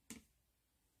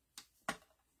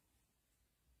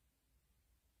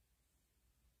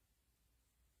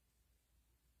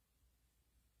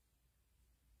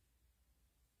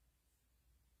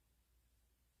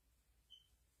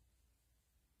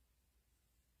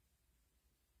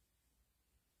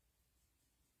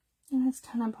 And it's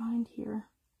kind of behind here.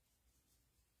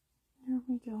 There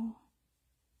we go.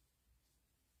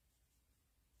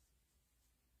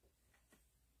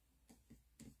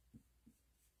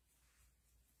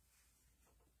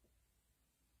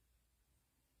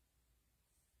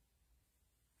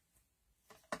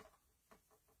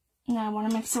 Now I want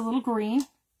to mix a little green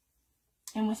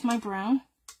in with my brown,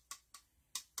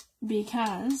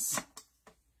 because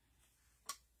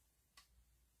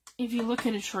if you look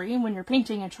at a tree, when you're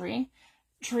painting a tree,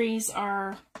 trees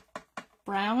are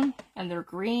brown and they're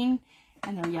green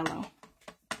and they're yellow.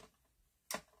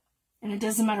 And it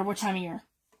doesn't matter what time of year.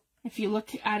 If you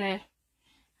look at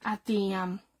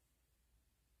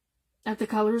the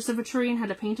colors of a tree and how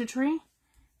to paint a tree,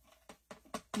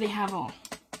 they have all.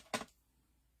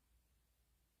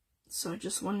 So I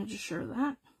just wanted to share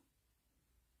that.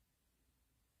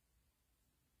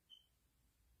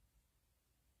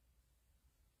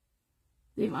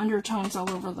 They have undertones all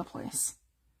over the place.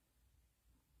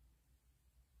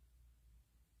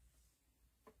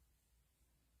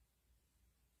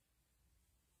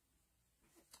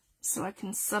 So I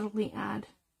can subtly add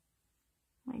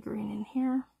my green in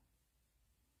here.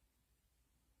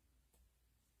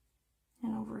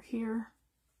 And over here.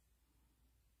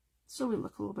 So we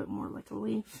look a little bit more like a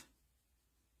leaf.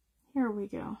 Here we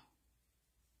go.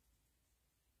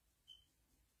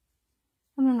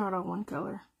 And they're not all one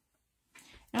color.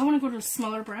 Now I want to go to a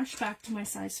smaller brush, back to my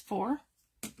size 4.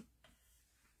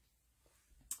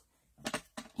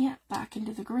 Yeah, back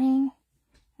into the green.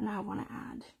 And I want to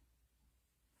add,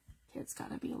 okay, it's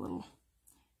got to be a little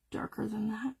darker than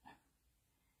that.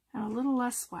 And a little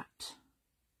less wet.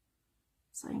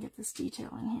 So I can get this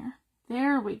detail in here.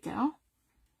 There we go.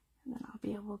 And then I'll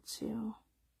be able to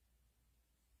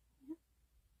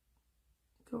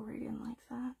go right in like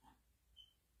that.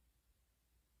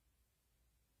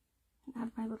 And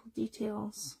add my little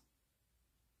details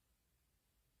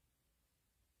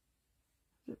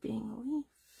of it being a leaf.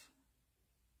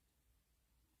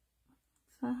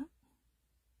 Like that.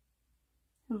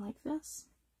 And like this.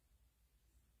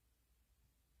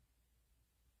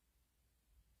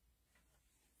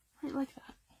 Right like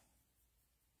that.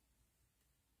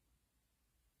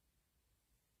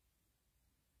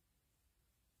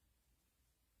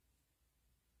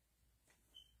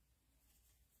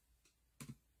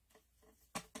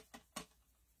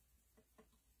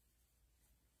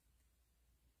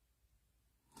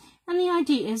 And the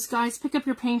idea is, guys, pick up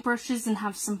your paintbrushes and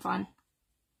have some fun.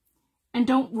 And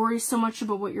don't worry so much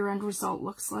about what your end result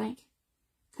looks like.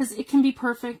 Because it can be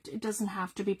perfect. It doesn't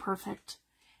have to be perfect.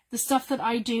 The stuff that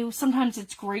I do, sometimes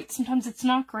it's great, sometimes it's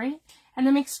not great. And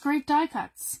it makes great die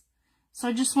cuts. So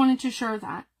I just wanted to share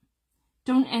that.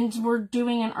 And we're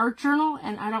doing an art journal,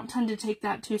 and I don't tend to take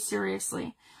that too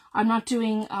seriously. I'm not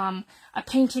doing a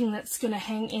painting that's going to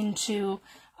hang into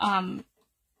a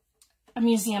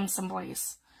museum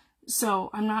someplace. So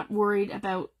I'm not worried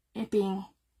about it being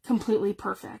completely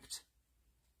perfect.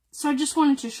 So I just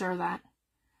wanted to share that.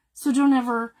 So don't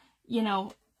ever,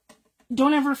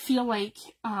 don't ever feel like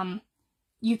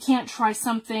you can't try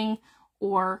something,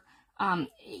 or, and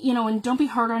don't be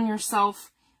hard on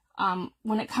yourself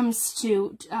when it comes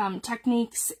to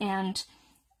techniques and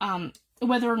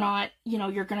whether or not,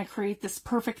 you're going to create this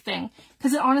perfect thing.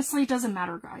 Because it honestly doesn't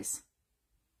matter, guys.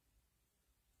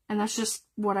 And that's just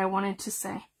what I wanted to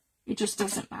say. It just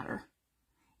doesn't matter.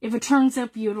 If it turns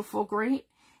out beautiful, great.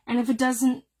 And if it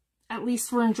doesn't, at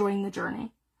least we're enjoying the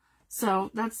journey.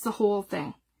 So that's the whole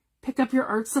thing. Pick up your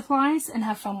art supplies and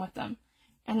have fun with them.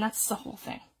 And that's the whole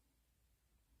thing.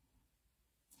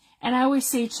 And I always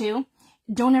say too,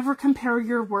 don't ever compare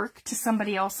your work to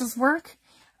somebody else's work.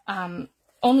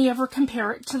 Only ever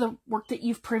compare it to the work that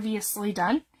you've previously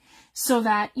done. So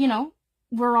that,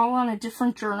 we're all on a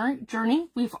different journey.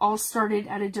 We've all started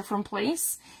at a different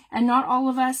place. And not all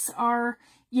of us are,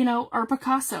 are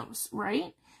Picassos,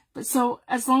 right? But so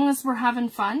as long as we're having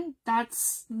fun,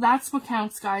 that's what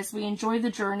counts, guys. We enjoy the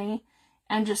journey,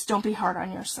 and just don't be hard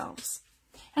on yourselves.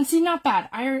 And see, not bad.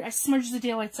 I smudged the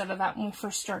daylights out of that when we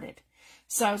first started.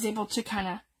 So I was able to kind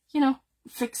of,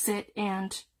 fix it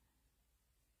and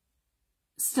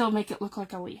still make it look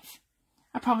like a leaf.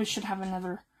 I probably should have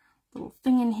another little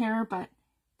thing in here, but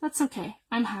that's okay.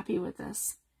 I'm happy with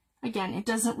this. Again, it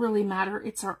doesn't really matter.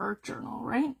 It's our art journal,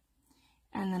 right?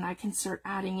 And then I can start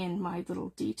adding in my little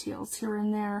details here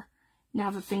and there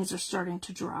now that things are starting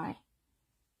to dry.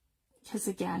 Because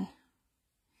again,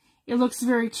 it looks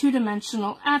very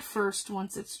two-dimensional at first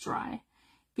once it's dry,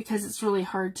 because it's really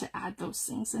hard to add those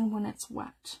things in when it's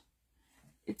wet.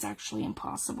 It's actually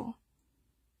impossible.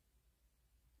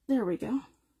 There we go.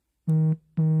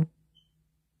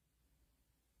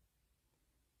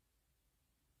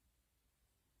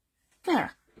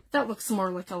 There, that looks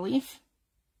more like a leaf.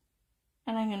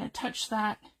 And I'm going to touch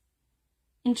that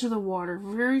into the water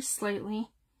very slightly.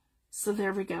 So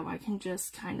there we go. I can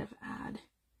just kind of add,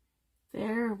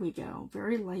 there we go,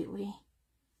 very lightly,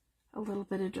 a little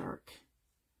bit of dark.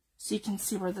 So you can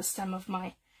see where the stem of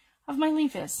my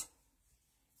leaf is.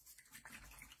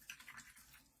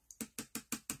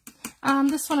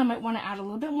 This one I might want to add a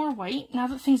little bit more white now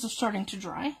that things are starting to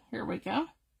dry. Here we go.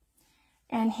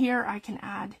 And here I can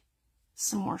add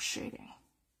some more shading.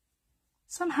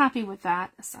 So I'm happy with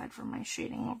that, aside from my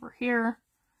shading over here.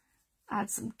 Add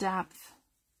some depth.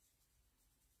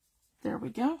 There we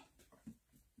go.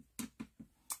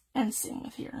 And same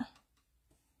with here.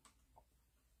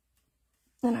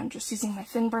 And I'm just using my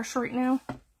thin brush right now.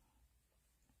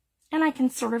 And I can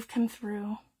sort of come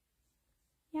through,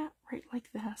 yeah, right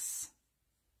like this.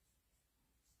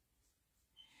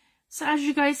 So as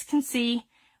you guys can see,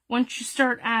 once you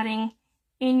start adding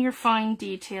in your fine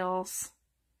details,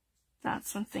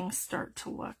 that's when things start to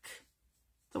look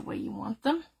the way you want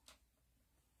them.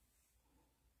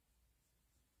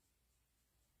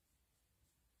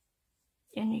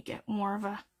 And you get more of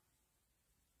a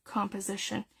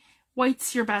composition.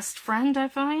 White's your best friend, I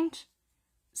find.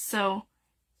 So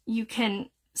you can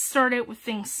start out with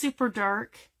things super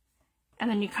dark, and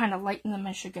then you kind of lighten them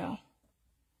as you go.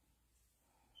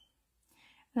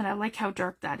 And I like how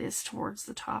dark that is towards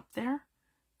the top there.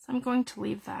 So I'm going to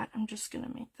leave that. I'm just going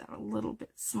to make that a little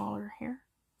bit smaller here.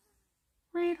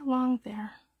 Right along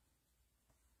there.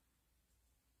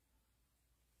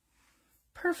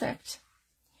 Perfect.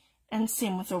 And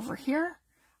same with over here.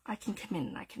 I can come in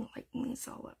and I can lighten these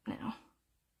all up now.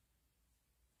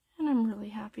 And I'm really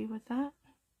happy with that.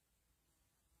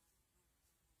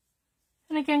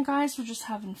 And again, guys, we're just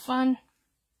having fun.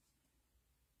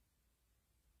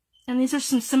 And these are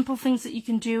some simple things that you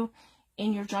can do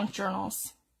in your junk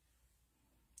journals.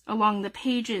 Along the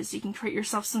pages, you can create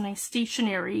yourself some nice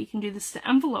stationery. You can do this to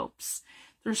envelopes.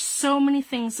 There's so many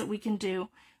things that we can do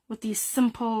with these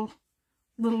simple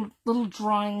little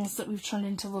drawings that we've turned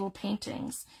into little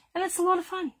paintings. And it's a lot of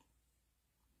fun.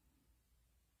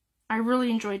 I really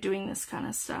enjoy doing this kind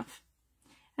of stuff.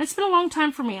 And it's been a long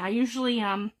time for me. I usually,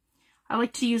 I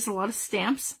like to use a lot of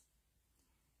stamps.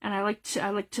 And I like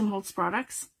Tim Holtz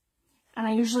products. And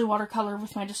I usually watercolor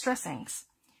with my distress inks.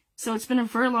 So it's been a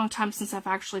very long time since I've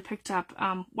actually picked up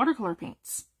watercolor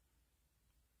paints.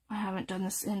 I haven't done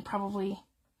this in probably,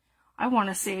 I want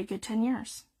to say, a good 10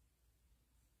 years.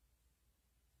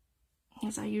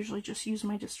 Because I usually just use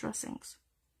my distress inks.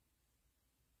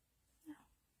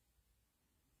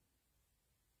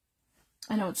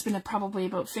 I know it's been probably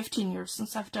about 15 years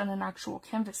since I've done an actual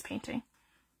canvas painting.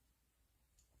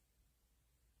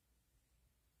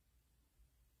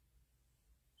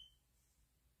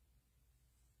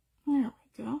 There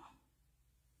we go.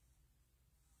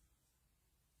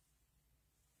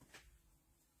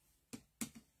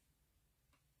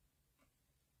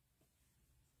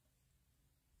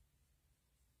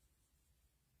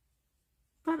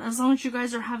 But as long as you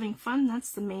guys are having fun,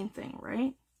 that's the main thing,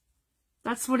 right?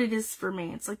 That's what it is for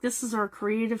me. It's like, this is our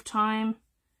creative time.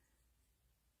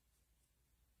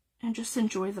 And just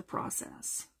enjoy the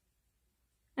process.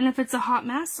 And if it's a hot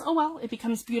mess, oh well, it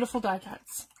becomes beautiful die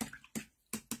cuts.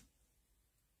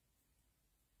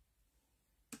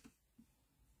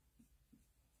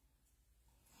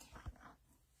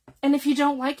 And if you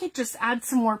don't like it, just add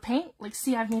some more paint. Like,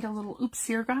 see, I've made a little oops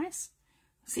here, guys.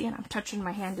 See, and I'm touching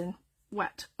my hand in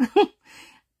wet.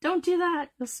 Don't do that.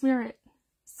 You'll smear it.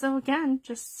 So again,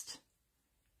 just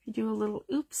if you do a little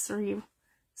oops or you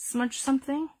smudge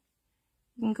something,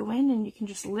 you can go in and you can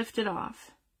just lift it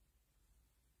off.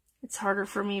 It's harder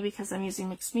for me because I'm using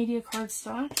mixed media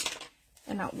cardstock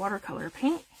and not watercolor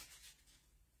paint,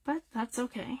 but that's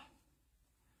okay.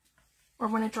 Or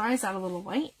when it dries, add a little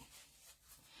white.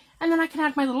 And then I can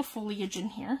add my little foliage in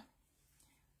here.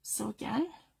 So again,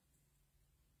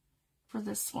 for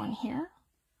this one here,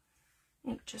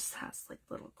 it just has like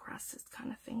little grasses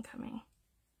kind of thing coming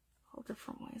all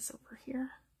different ways over here.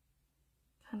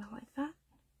 Kind of like that.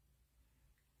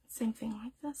 Same thing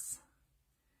like this.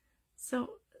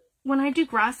 So when I do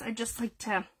grass, I just like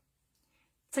to,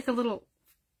 it's like a little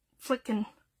flick and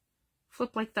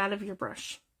flip like that of your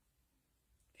brush.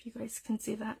 If you guys can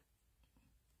see that.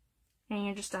 And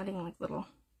you're just adding like little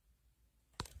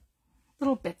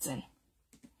bits in.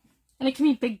 And it can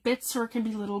be big bits or it can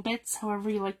be little bits, however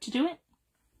you like to do it.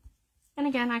 And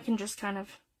again, I can just kind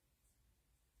of,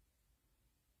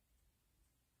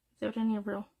 without any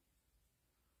real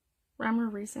rhyme or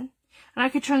reason. And I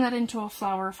could turn that into a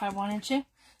flower if I wanted to.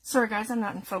 Sorry guys, I'm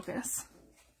not in focus.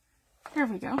 There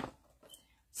we go.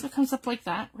 So it comes up like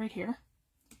that right here.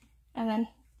 And then,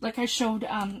 like I showed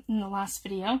in the last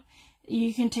video,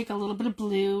 you can take a little bit of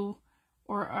blue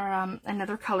or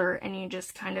another color and you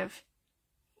just kind of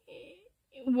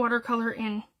watercolor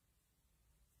in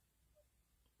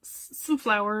some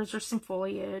flowers or some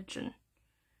foliage and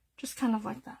just kind of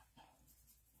like that.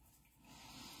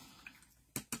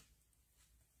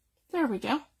 There we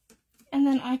go. And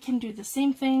then I can do the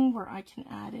same thing where I can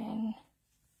add in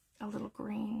a little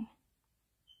green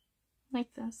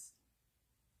like this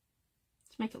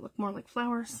to make it look more like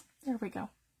flowers. There we go.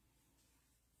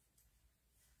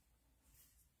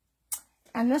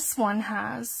 And this one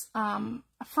has a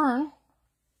fern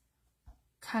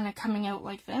kind of coming out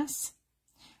like this.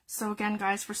 So again,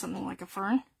 guys, for something like a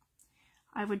fern,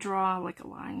 I would draw like a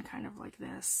line kind of like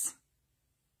this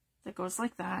that goes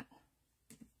like that.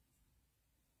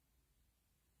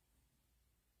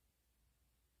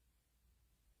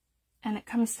 And it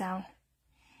comes down,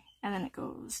 and then it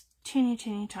goes teeny,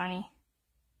 teeny, tiny,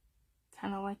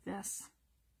 kind of like this.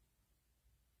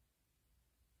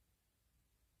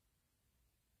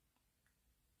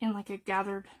 In like a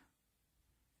gathered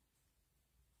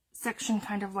section,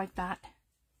 kind of like that.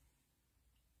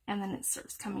 And then it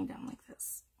starts coming down like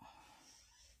this.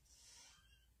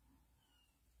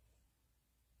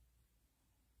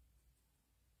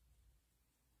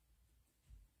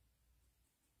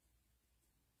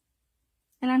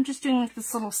 And I'm just doing like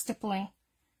this little stippling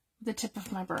with the tip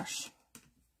of my brush.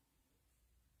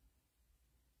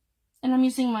 And I'm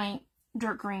using my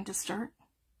dark green to start.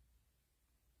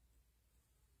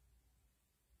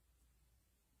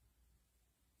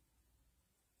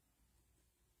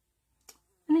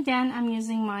 And again, I'm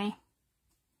using my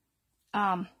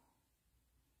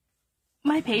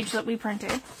my page that we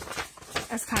printed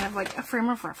as kind of like a frame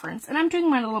of reference. And I'm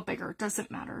doing mine a little bigger, it doesn't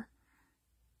matter.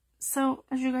 So,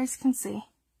 as you guys can see,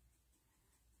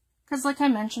 because like I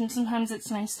mentioned, sometimes it's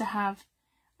nice to have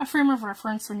a frame of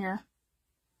reference when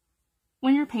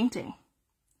you're painting.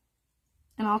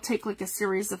 And I'll take like a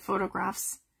series of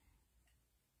photographs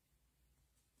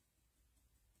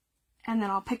and then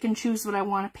I'll pick and choose what I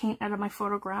want to paint out of my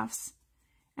photographs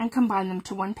and combine them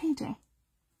to one painting.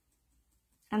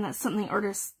 And that's something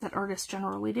artists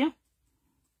generally do.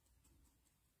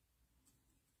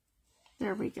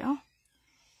 There we go.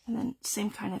 And then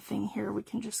same kind of thing here. We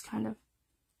can just kind of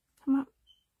come up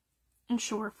and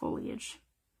show our foliage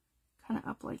kind of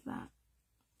up like that.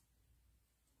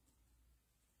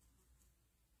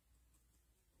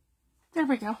 There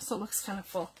we go. So it looks kind of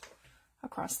full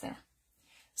across there.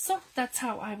 So that's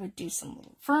how I would do some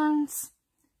little ferns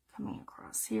coming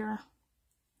across here.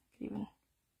 I could even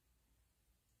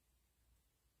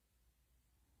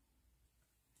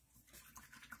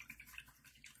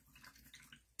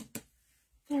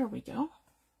there we go.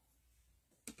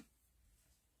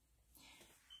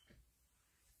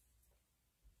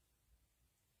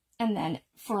 And then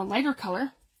for a lighter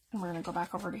color, and we're going to go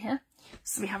back over to here.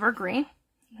 So we have our green.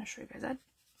 I'm going to show you guys that.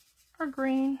 Our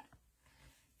green.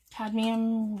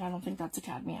 Cadmium. I don't think that's a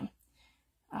cadmium.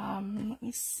 Let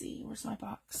me see. Where's my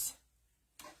box?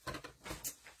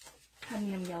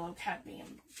 Cadmium yellow,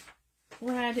 cadmium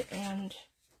red, and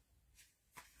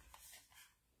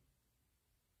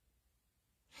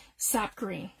sap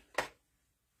green.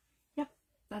 Yep,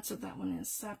 that's what that one is.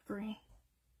 Sap green.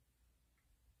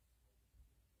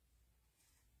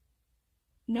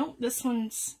 No, this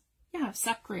one's, yeah,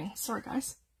 sap green. Sorry,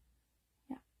 guys.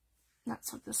 Yeah,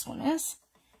 that's what this one is.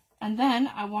 And then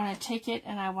I want to take it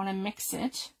and I want to mix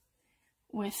it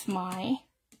with my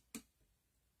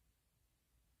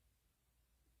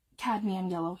cadmium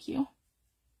yellow hue.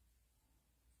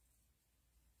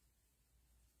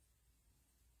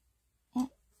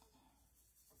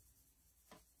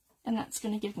 And that's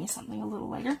going to give me something a little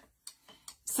lighter.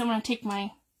 So I'm going to take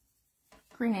my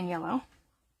green and yellow.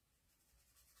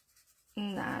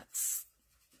 And that's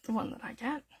the one that I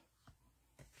get.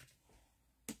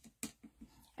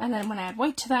 And then when I add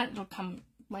white to that, it'll come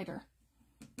lighter.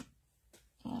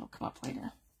 And it'll come up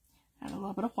later. Add a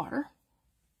little bit of water.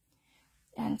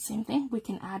 And same thing, we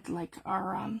can add like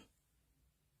our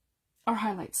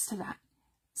highlights to that.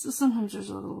 So sometimes there's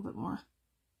a little bit more,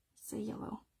 say,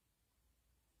 yellow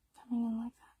coming in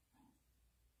like that.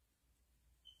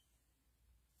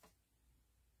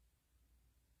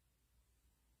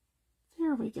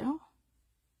 There we go.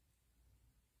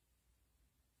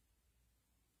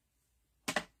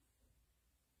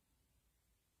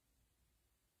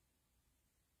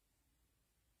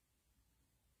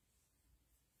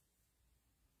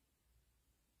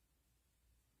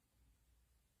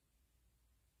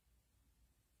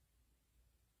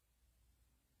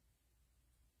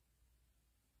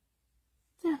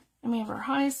 There, and we have our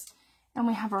highs, and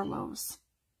we have our lows.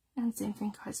 And same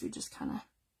thing, guys, we just kind of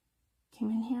came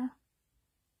in here,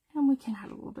 and we can add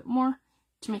a little bit more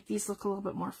to make these look a little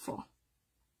bit more full.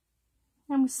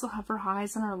 And we still have our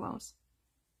highs and our lows.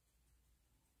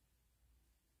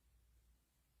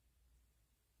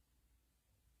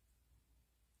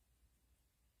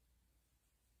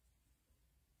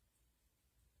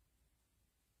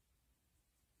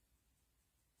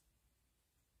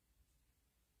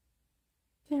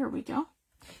 There we go.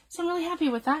 So I'm really happy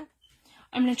with that.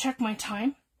 I'm going to check my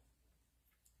time.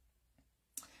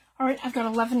 All right, I've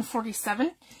got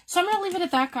 11:47. So I'm going to leave it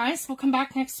at that, guys. We'll come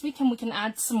back next week and we can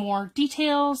add some more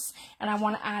details. And I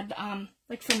want to add,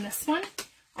 like from this one,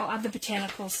 I'll add the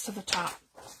botanicals to the top.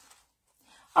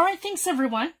 All right, thanks,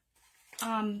 everyone.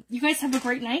 You guys have a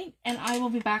great night, and I will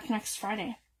be back next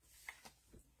Friday.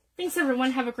 Thanks,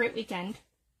 everyone. Have a great weekend.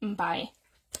 Bye.